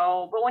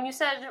 So, but when you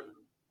said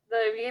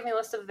you gave me a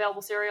list of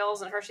available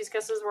cereals and Hershey's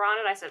Kisses were on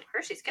it, I said,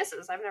 Hershey's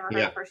Kisses? I've never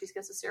heard of Hershey's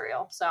Kisses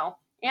cereal. So,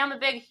 yeah, I'm a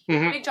big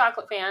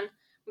chocolate fan.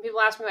 When people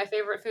ask me my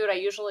favorite food, I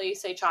usually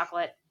say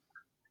chocolate.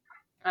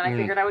 And I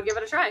figured I would give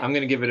it a try. I'm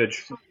going to give it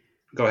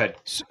Go ahead.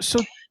 So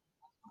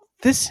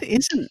this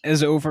isn't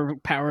as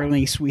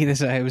overpoweringly sweet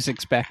as I was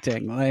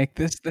expecting. Like,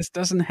 this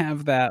doesn't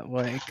have that,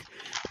 like,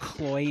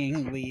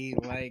 cloyingly,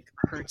 like,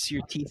 hurts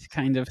your teeth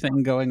kind of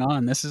thing going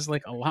on. This is,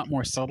 like, a lot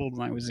more subtle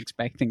than I was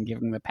expecting,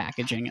 given the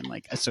packaging and,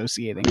 like,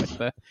 associating with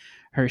the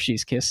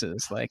Hershey's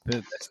Kisses. Like,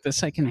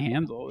 this I can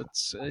handle.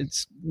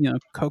 It's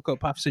Cocoa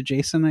Puffs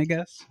adjacent, I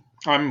guess.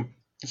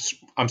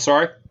 I'm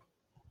sorry?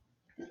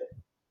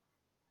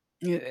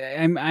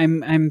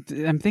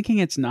 I'm thinking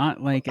it's not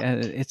like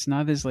it's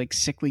not as like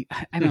sickly.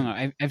 I don't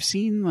know. I've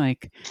seen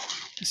like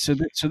so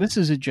this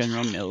is a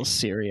General Mills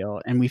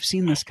cereal, and we've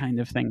seen this kind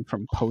of thing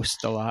from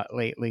Post a lot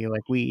lately.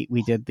 Like we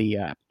did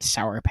the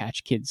Sour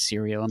Patch Kids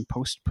cereal, and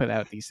Post put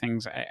out these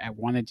things I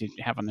wanted to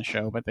have on the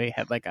show, but they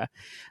had like a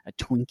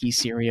Twinkie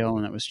cereal,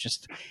 and it was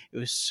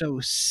so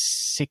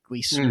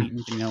sickly sweet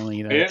and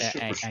vanilla that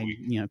I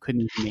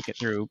couldn't even make it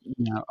through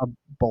a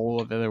bowl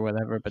of it or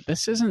whatever. But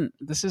this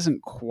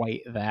isn't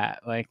quite that.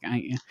 Like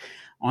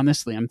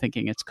honestly, I'm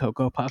thinking it's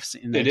Cocoa Puffs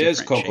in It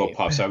is Cocoa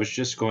Puffs. I was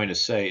just going to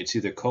say it's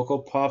either Cocoa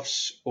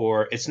Puffs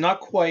or it's not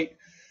quite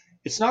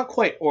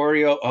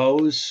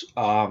Oreos,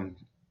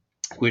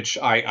 which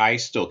I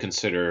still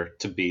consider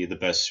to be the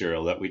best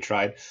cereal that we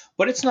tried,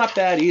 but it's not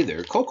bad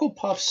either. Cocoa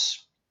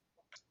Puffs,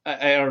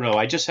 I don't know.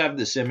 I just have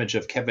this image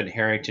of Kevin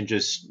Harrington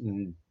just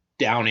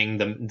downing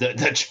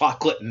the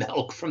chocolate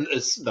milk from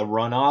the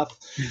runoff,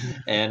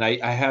 and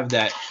I have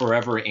that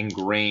forever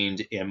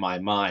ingrained in my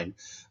mind.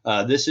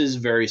 This is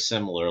very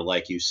similar,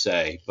 like you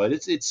say, but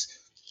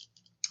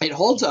it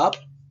holds up.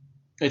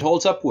 It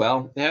holds up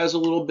well. It has a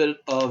little bit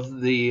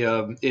of the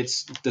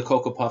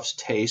Cocoa Puffs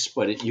taste,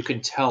 but you can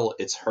tell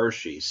it's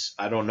Hershey's.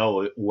 I don't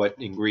know what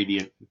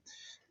ingredient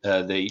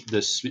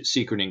the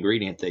secret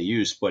ingredient they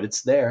use, but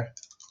it's there.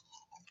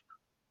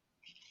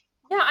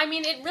 Yeah, I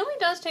mean, it really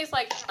does taste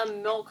like a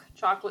milk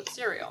chocolate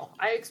cereal.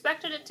 I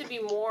expected it to be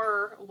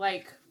more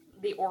like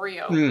the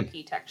Oreo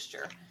cookie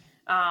texture,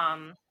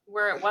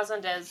 where it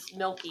wasn't as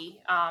milky.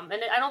 And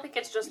I don't think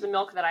it's just the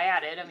milk that I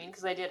added. I mean,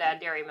 because I did add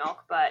dairy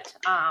milk, but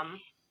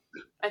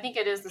I think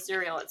it is the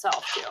cereal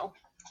itself, too.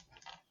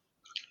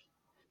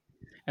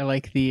 I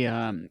like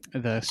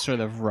the sort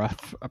of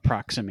rough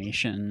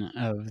approximation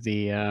of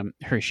the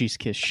Hershey's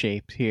Kiss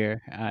shape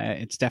here.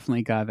 It's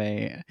definitely got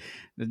a.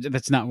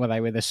 That's not what I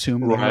would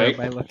assume they were Right.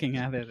 by looking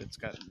at it. It's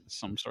got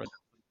some sort of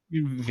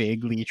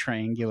vaguely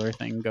triangular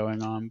thing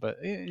going on, but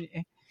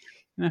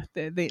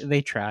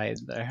they tried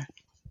there.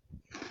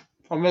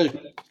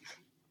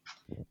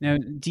 Now,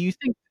 do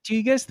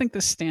you guys think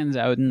this stands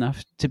out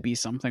enough to be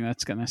something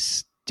that's going to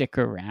stick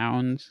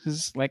around?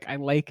 Because like I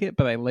like it,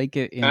 but I like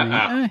it in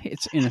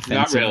it's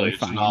inoffensive really. and It's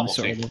fine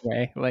novelty. sort of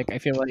way. Like I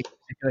feel like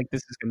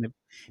this is going to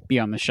be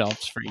on the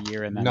shelves for a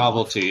year and then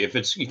Novelty. If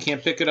it's you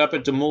can't pick it up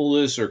at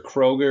Demoulas or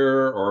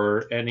Kroger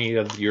or any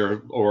of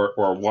your or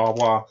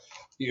Wawa,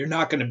 you're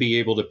not going to be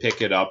able to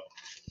pick it up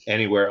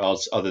anywhere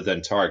else other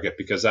than Target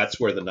because that's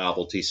where the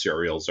novelty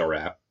cereals are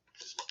at.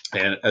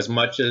 And as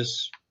much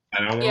as I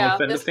don't want to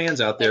offend the fans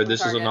out there,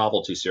 this is a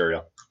novelty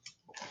cereal.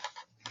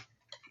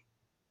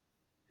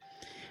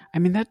 I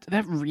mean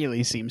that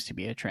really seems to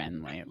be a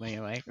trend lately.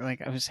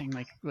 Like I was saying,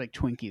 like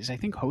Twinkies. I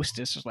think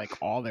Hostess is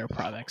like all their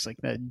products, like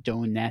the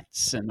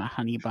donuts and the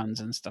honey buns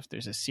and stuff.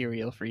 There's a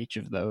cereal for each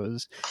of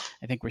those.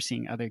 I think we're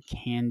seeing other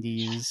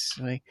candies.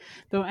 Like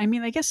though, I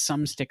mean, I guess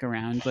some stick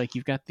around. Like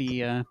you've got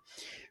the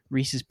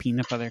Reese's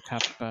Peanut Butter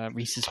Cup,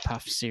 Reese's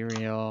Puff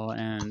cereal,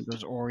 and the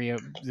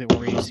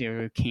Oreo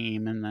cereal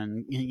came and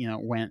then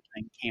went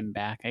and came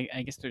back.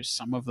 I guess there's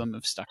some of them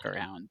have stuck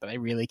around, but I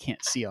really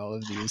can't see all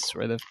of these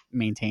sort of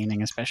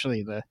maintaining,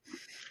 especially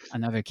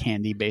another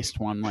candy based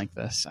one like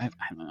this. I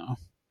don't know.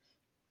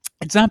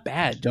 It's not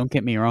bad. Don't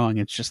get me wrong.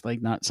 It's just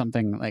like not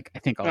something like I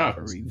think I'll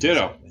ever revisit.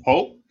 Ditto.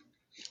 Hope.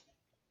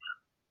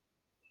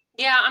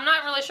 Yeah, I'm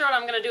not really sure what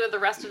I'm going to do with the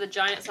rest of the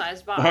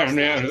giant-sized box.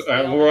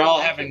 We're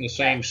all having the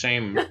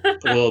same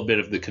little bit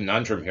of the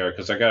conundrum here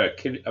because I got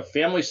a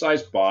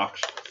family-sized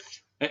box,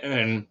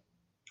 and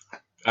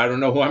I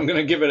don't know who I'm going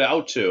to give it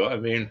out to. I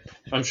mean,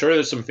 I'm sure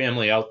there's some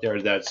family out there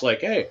that's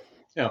like, hey,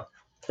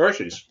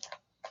 Hershey's.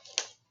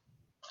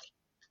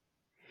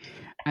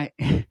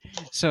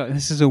 So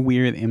this is a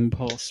weird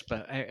impulse,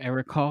 but I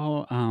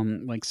recall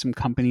like some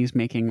companies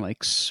making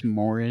like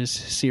s'mores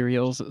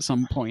cereals at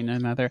some point or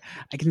another.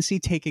 I can see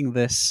taking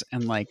this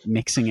and like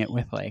mixing it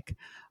with like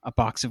a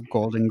box of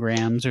Golden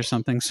Grams or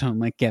something. So I'm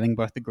like getting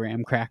both the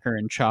graham cracker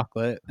and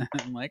chocolate. And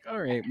I'm like,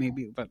 all right,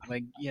 maybe, but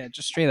like, yeah,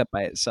 just straight up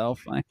by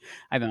itself.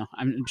 I don't know.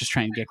 I'm just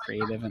trying to get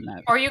creative in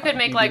that. Or you could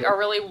make like a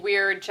really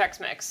weird Chex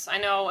Mix. I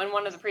know in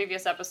one of the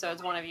previous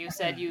episodes, one of you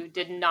said you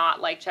did not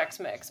like Chex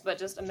Mix, but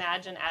just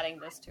imagine adding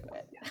this to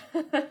it.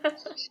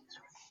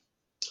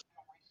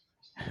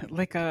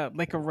 like a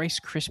Rice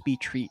Krispie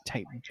treat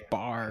type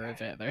bar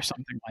of it or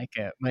something like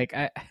it. Like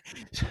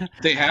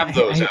they have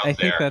those out there. I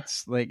think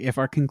that's like if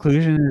our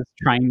conclusion is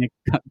trying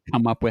to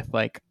come up with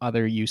like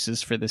other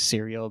uses for the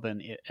cereal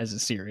than it as a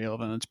cereal,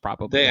 then it's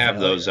probably they have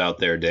those out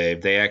there,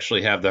 Dave. They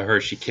actually have the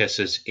Hershey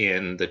Kisses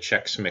in the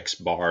Chex Mix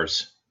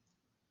bars.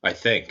 I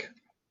think.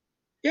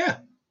 Yeah,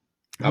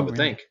 I would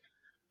think.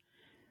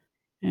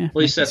 Yeah, at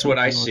least that's what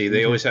I see.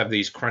 They always have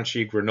these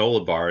crunchy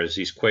granola bars,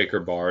 these Quaker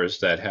bars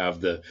that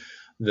have the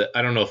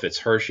I don't know if it's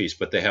Hershey's,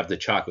 but they have the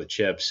chocolate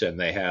chips and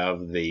they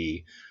have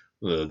the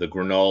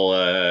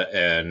granola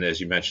and,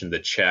 as you mentioned, the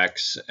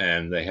Chex,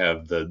 and they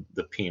have the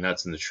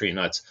peanuts and the tree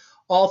nuts.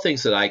 All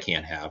things that I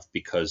can't have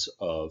because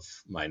of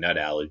my nut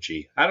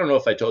allergy. I don't know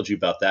if I told you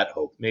about that,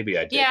 Hope. Maybe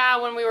I did.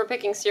 Yeah, when we were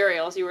picking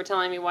cereals, you were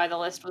telling me why the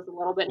list was a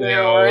little bit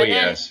narrower. Oh,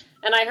 yes.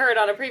 And I heard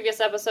on a previous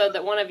episode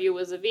that one of you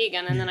was a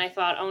vegan, and then I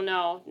thought, oh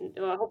no,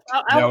 I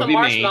hope the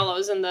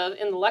marshmallows in the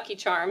Lucky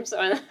Charms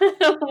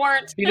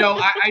weren't.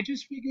 I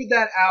just figured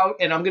that out,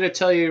 and I'm going to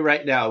tell you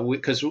right now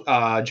because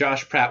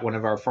Josh Pratt, one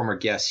of our former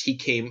guests,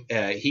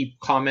 he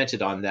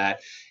commented on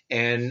that.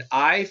 And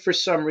I, for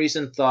some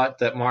reason, thought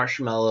that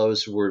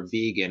marshmallows were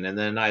vegan. And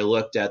then I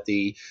looked at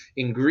the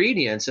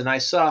ingredients and I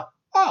saw,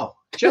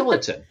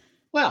 gelatin.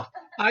 Well,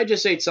 I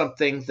just ate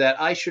something that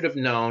I should have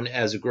known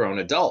as a grown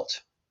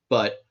adult.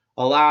 But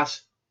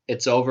alas,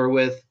 it's over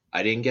with.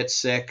 I didn't get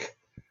sick.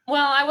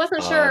 Well, I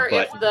wasn't sure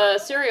if the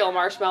cereal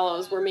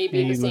marshmallows were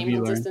maybe the same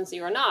consistency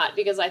or not,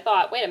 because I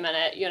thought, wait a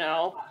minute,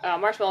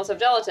 marshmallows have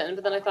gelatin,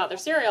 but then I thought they're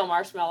cereal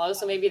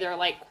marshmallows, so maybe they're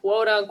like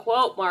quote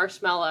unquote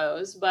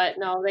marshmallows, but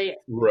no,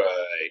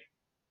 Right.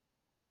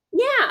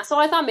 Yeah, so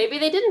I thought maybe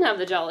they didn't have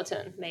the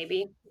gelatin,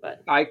 maybe,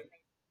 but I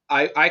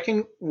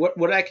can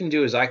what I can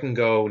do is I can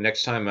go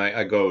next time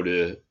I go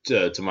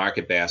to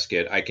Market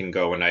Basket. I can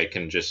go and I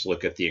can just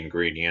look at the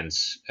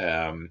ingredients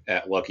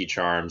at Lucky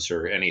Charms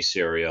or any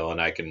cereal,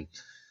 and I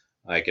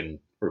can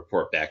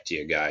report back to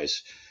you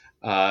guys.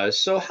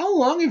 So how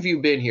long have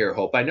you been here,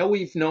 Hope? I know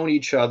we've known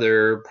each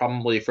other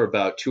probably for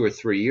about 2 or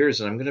 3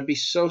 years, and I'm going to be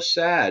so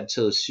sad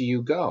to see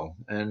you go.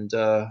 And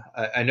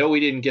I know we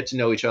didn't get to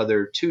know each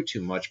other too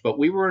much, but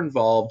we were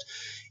involved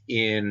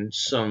in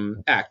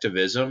some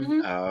activism.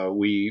 Mm-hmm.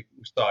 We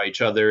saw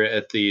each other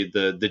at the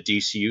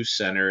DCU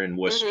Center in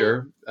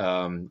Worcester.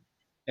 Mm-hmm.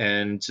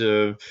 And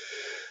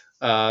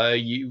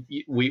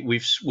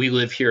we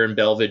live here in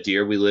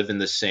Belvedere. We live in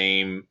the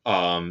same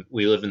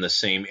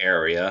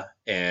area,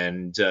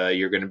 and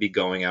you're going to be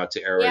going out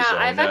to Arizona. Yeah,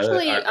 I've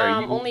actually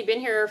Are you... only been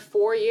here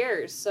 4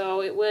 years,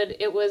 so it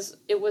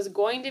was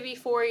going to be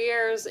 4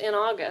 years in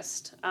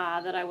August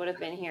that I would have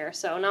been here.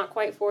 So not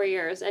quite 4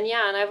 years, and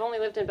I've only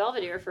lived in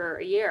Belvedere for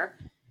a year.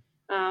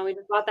 We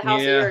just bought the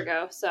house a year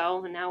ago,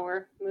 so now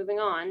we're moving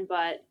on.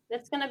 But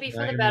it's going to be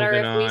for the better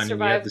if we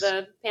survive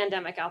the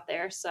pandemic out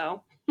there.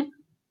 So.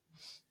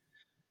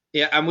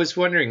 Yeah, I was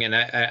wondering, and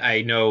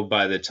I know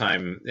by the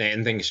time,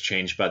 and things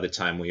change by the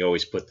time we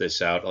always put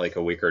this out, like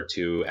a week or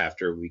two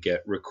after we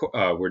get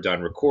we're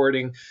done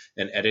recording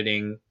and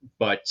editing.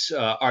 But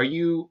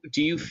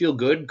do you feel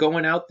good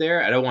going out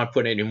there? I don't want to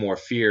put any more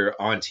fear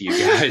onto you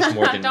guys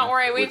more than don't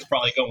worry, what's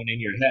probably going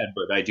in your head,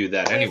 but I do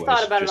that anyway. We've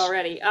thought about it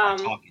already.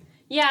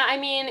 Yeah, I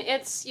mean,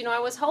 it's, I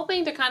was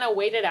hoping to kind of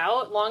wait it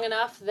out long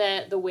enough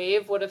that the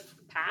wave would have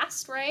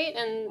passed, right?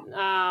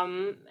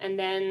 And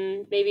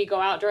then maybe go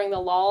out during the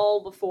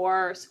lull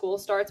before school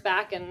starts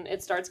back and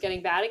it starts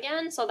getting bad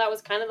again. So that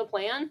was kind of the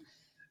plan,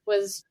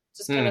 was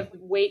just kind of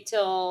wait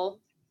till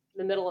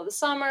the middle of the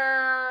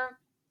summer,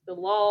 the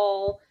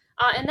lull.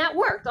 And that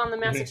worked on the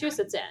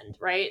Massachusetts end,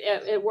 right?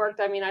 It worked.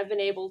 I mean, I've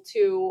been able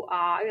to,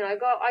 I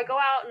go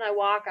out and I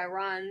walk, I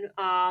run,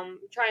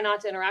 try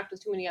not to interact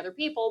with too many other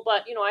people.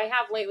 But, I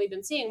have lately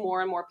been seeing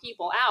more and more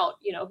people out,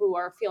 who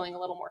are feeling a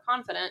little more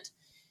confident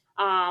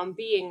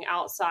being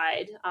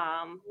outside,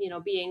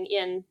 being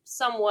in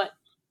somewhat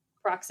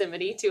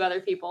proximity to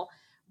other people.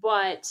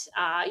 But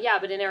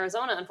but in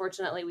Arizona,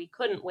 unfortunately, we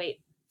couldn't wait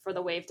for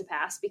the wave to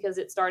pass because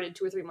it started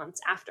 2 or 3 months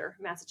after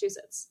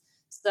Massachusetts.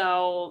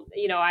 So,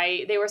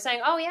 they were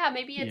saying, oh yeah,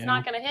 maybe it's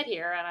not going to hit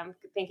here. And I'm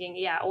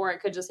thinking, or it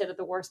could just hit at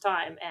the worst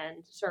time.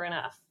 And sure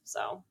enough.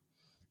 So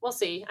we'll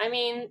see. I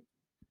mean,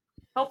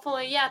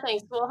 hopefully,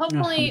 thanks. Well,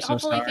 hopefully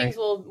things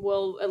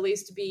will at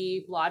least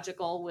be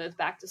logical with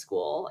back to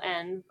school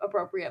and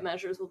appropriate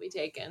measures will be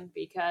taken,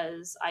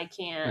 because I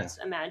can't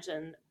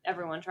imagine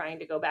everyone trying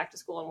to go back to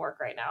school and work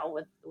right now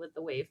with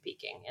the wave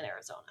peaking in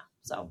Arizona.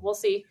 So we'll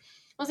see.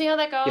 We'll see how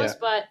that goes,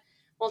 but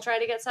we'll try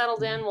to get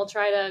settled in. We'll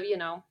try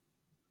to,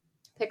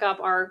 pick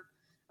up our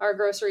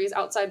groceries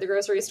outside the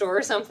grocery store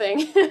or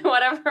something,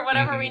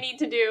 whatever we need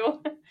to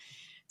do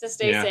to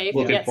stay safe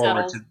and get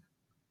settled.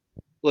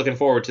 Looking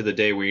forward to the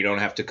day where you don't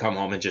have to come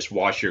home and just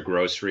wash your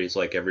groceries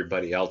like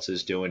everybody else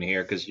is doing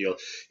here, because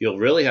you'll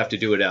really have to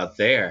do it out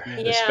there,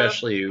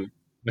 especially.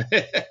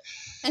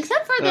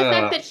 Except for the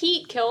fact that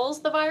heat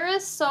kills the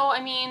virus. So,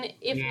 I mean,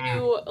 if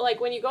you,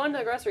 when you go into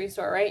the grocery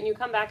store, right, and you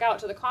come back out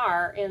to the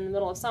car in the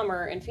middle of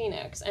summer in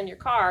Phoenix, and your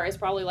car is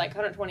probably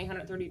 120,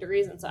 130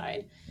 degrees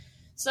inside.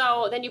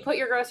 So then you put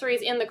your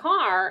groceries in the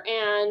car,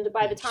 and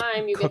by the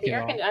time you get the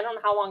air conditioning, I don't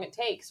know how long it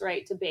takes,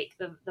 right, to bake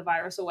the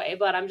virus away.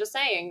 But I'm just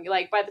saying,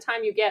 by the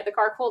time you get the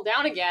car cooled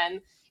down again,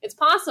 it's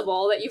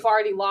possible that you've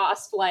already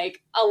lost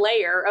a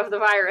layer of the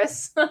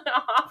virus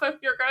off of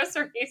your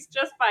groceries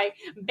just by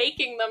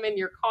baking them in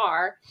your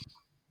car.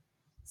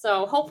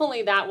 So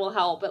hopefully that will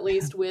help, at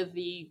least with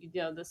the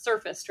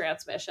surface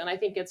transmission. I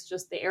think it's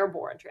just the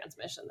airborne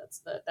transmission that's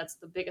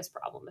the biggest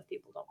problem if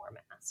people don't wear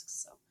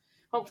masks. So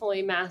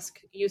hopefully mask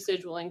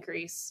usage will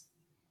increase.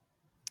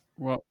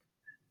 Well,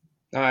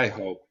 I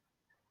hope.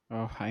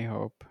 Oh, I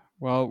hope.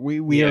 Well,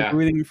 we are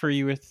rooting for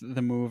you with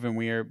the move, and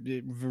we are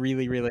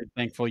really, really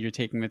thankful you're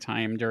taking the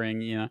time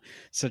during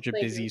such a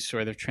busy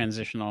sort of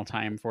transitional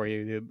time for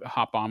you to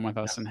hop on with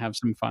us and have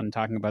some fun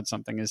talking about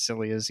something as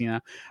silly as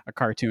a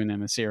cartoon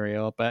and a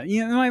cereal. But I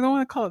don't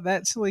want to call it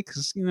that silly,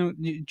 because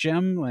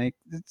Jem,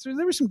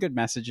 there were some good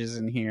messages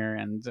in here,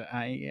 and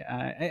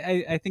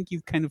I think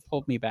you've kind of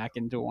pulled me back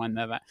into one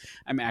that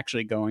I'm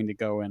actually going to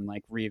go and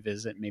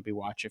revisit, maybe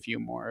watch a few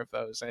more of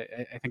those.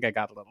 I think I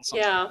got a little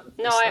something. Yeah,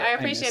 no, I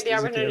appreciate the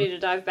opportunity to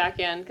dive back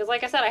in, because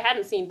like I said, I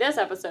hadn't seen this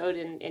episode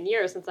in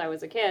years since I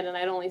was a kid, and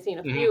I'd only seen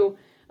a few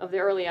of the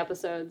early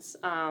episodes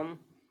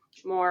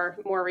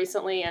more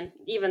recently, and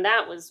even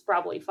that was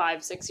probably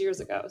 5-6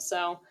 years ago.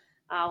 So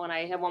when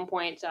I at one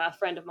point a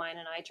friend of mine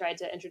and I tried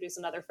to introduce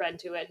another friend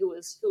to it who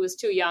was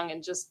too young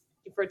and just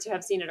for to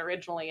have seen it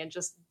originally, and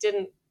just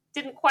didn't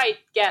quite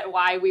get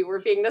why we were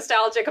being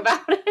nostalgic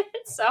about it.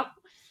 So,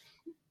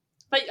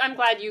 but I'm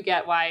glad you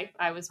get why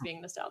I was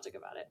being nostalgic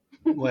about it.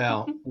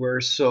 Well,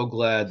 we're so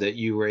glad that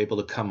you were able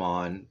to come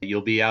on.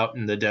 You'll be out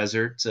in the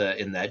desert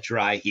in that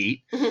dry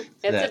heat. It's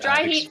a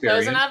dry heat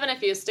frozen oven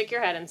if you stick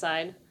your head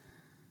inside.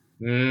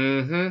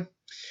 Mm-hmm.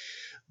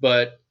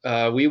 But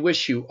we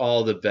wish you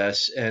all the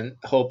best. And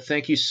Hope,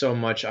 thank you so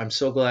much. I'm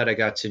so glad I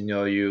got to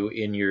know you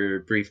in your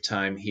brief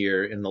time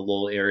here in the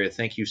Lowell area.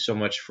 Thank you so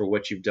much for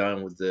what you've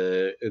done with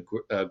the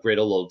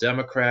Greater Lowell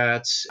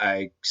Democrats.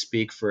 I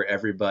speak for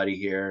everybody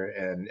here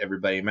and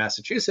everybody in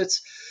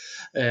Massachusetts.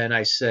 And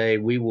I say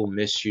we will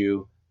miss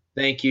you.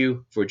 Thank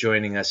you for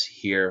joining us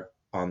here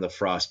on the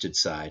Frosted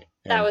Side.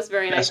 That was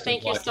very nice.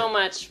 Thank you so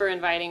much for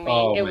inviting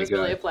me. It was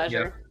really a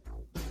pleasure.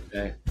 Yeah.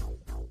 Okay.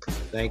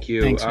 Thank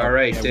you. Thanks, all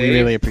right, Dave. We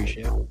really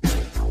appreciate it.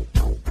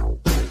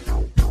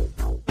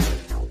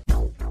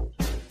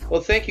 Well,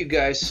 thank you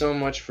guys so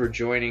much for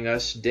joining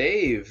us.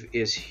 Dave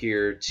is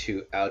here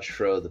to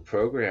outro the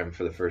program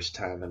for the first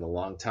time in a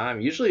long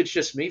time. Usually it's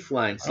just me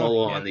flying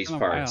solo on these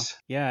parts.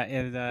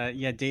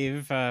 Yeah,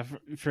 Dave,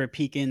 for a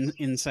peek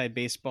inside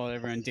baseball,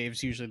 everyone,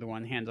 Dave's usually the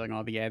one handling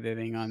all the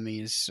editing on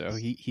these, so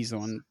he's the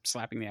one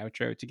slapping the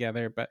outro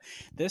together. But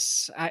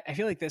I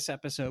feel like this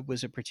episode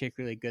was a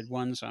particularly good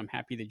one, so I'm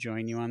happy to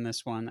join you on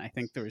this one. I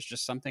think there was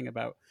just something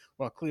about,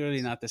 well,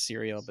 clearly not the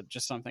cereal, but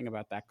just something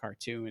about that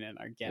cartoon and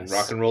our guests. And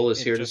rock and roll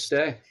is here to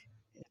stay.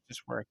 It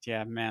just worked.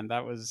 Yeah, man,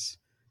 it was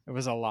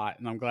a lot,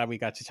 and I'm glad we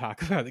got to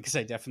talk about it because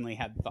I definitely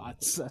had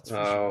thoughts. That's for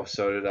sure.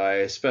 So did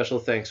I. Special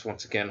thanks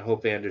once again,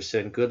 Hope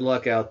Anderson. Good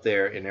luck out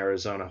there in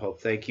Arizona, Hope.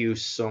 Thank you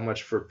so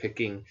much for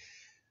picking,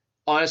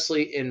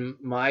 honestly, in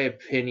my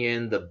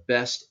opinion, the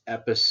best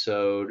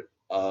episode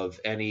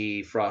of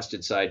any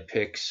Frosted Side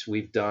picks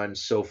we've done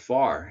so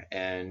far.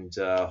 And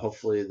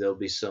hopefully there'll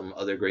be some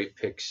other great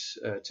picks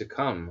to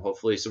come.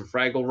 Hopefully some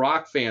Fraggle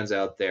Rock fans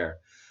out there.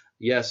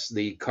 Yes,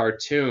 the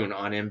cartoon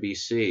on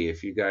NBC.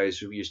 If you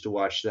guys used to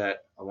watch that,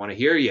 I want to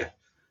hear you.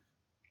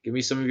 Give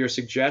me some of your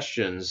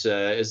suggestions.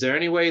 Is there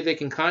any way they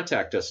can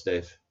contact us,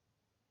 Dave?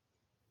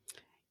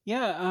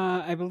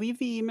 Yeah, I believe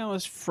the email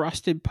is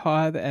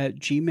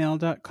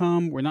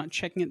frostedpod@gmail.com. We're not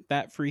checking it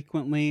that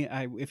frequently.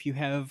 If you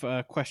have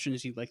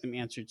questions you'd like them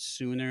answered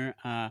sooner,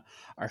 our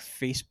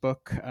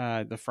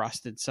Facebook, the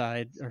Frosted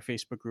Side, our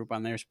Facebook group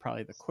on there is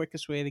probably the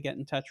quickest way to get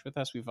in touch with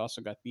us. We've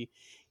also got the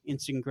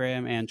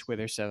Instagram and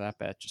Twitter set up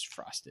at just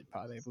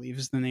FrostedPod, I believe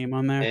is the name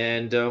on there.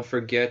 And don't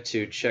forget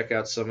to check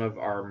out some of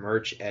our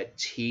merch at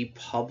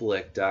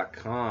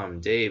tpublic.com.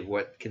 Dave,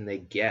 what can they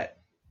get?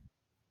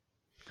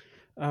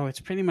 Oh, it's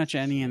pretty much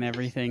any and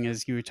everything.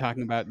 As you were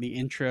talking about in the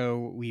intro,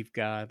 we've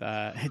got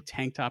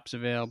tank tops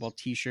available,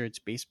 t-shirts,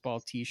 baseball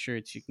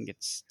t-shirts. You can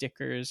get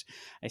stickers.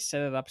 I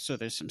set it up so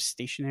there's some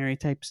stationery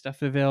type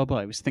stuff available.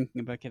 I was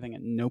thinking about getting a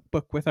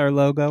notebook with our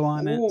logo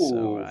on it.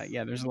 So,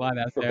 yeah, there's a lot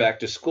out there. For back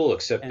to school,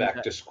 except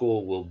back to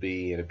school will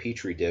be in a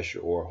Petri dish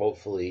or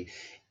hopefully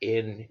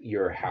in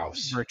your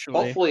house.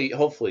 Virtually.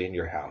 Hopefully in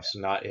your house,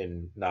 not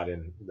in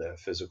the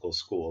physical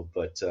school.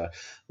 But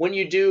when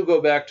you do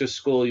go back to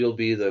school, you'll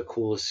be the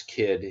coolest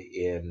kid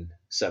in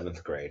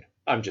 7th grade.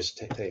 I'm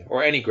just saying,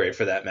 or any grade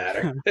for that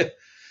matter.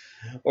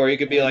 Or you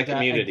could be like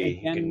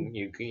Community.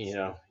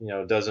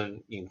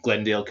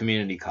 Glendale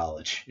Community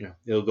College.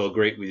 It'll go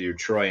great with your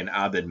Troy and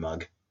Abed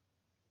mug.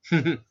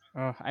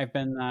 Oh, I've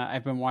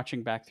been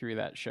watching back through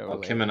that show. Well,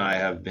 Kim and I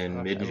have been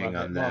binging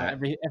on that.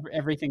 Well,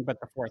 everything but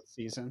the 4th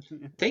season.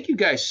 Thank you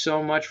guys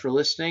so much for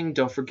listening.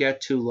 Don't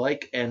forget to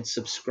like and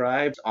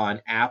subscribe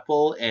on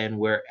Apple and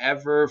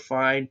wherever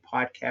fine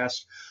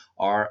podcasts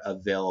are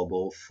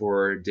available.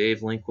 For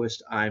Dave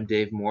Lindquist, I'm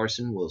Dave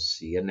Morrison. We'll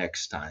see you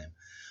next time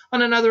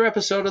on another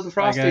episode of the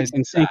Frosted. Bye, guys,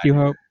 and thank you,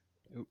 Hope.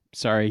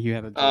 Sorry, you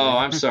had a delay. Oh,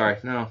 I'm sorry.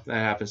 No, that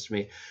happens to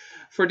me.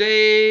 For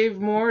Dave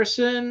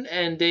Morrison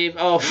and Dave...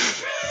 Oh...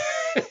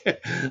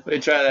 Let me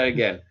try that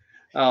again.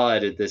 I'll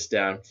edit this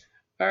down.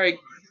 All right.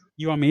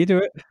 You want me to do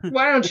it?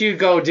 Why don't you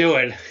go do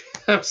it?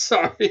 I'm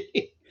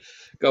sorry.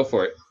 Go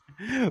for it.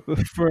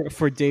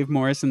 For Dave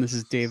Morrison, this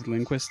is Dave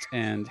Lindquist,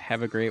 and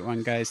have a great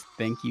one, guys.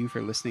 Thank you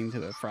for listening to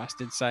the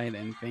Frosted Side,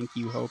 and thank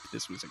you, Hope.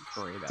 This was a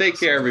great episode. Take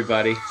care,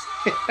 everybody.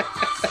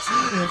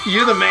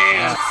 You're the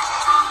man.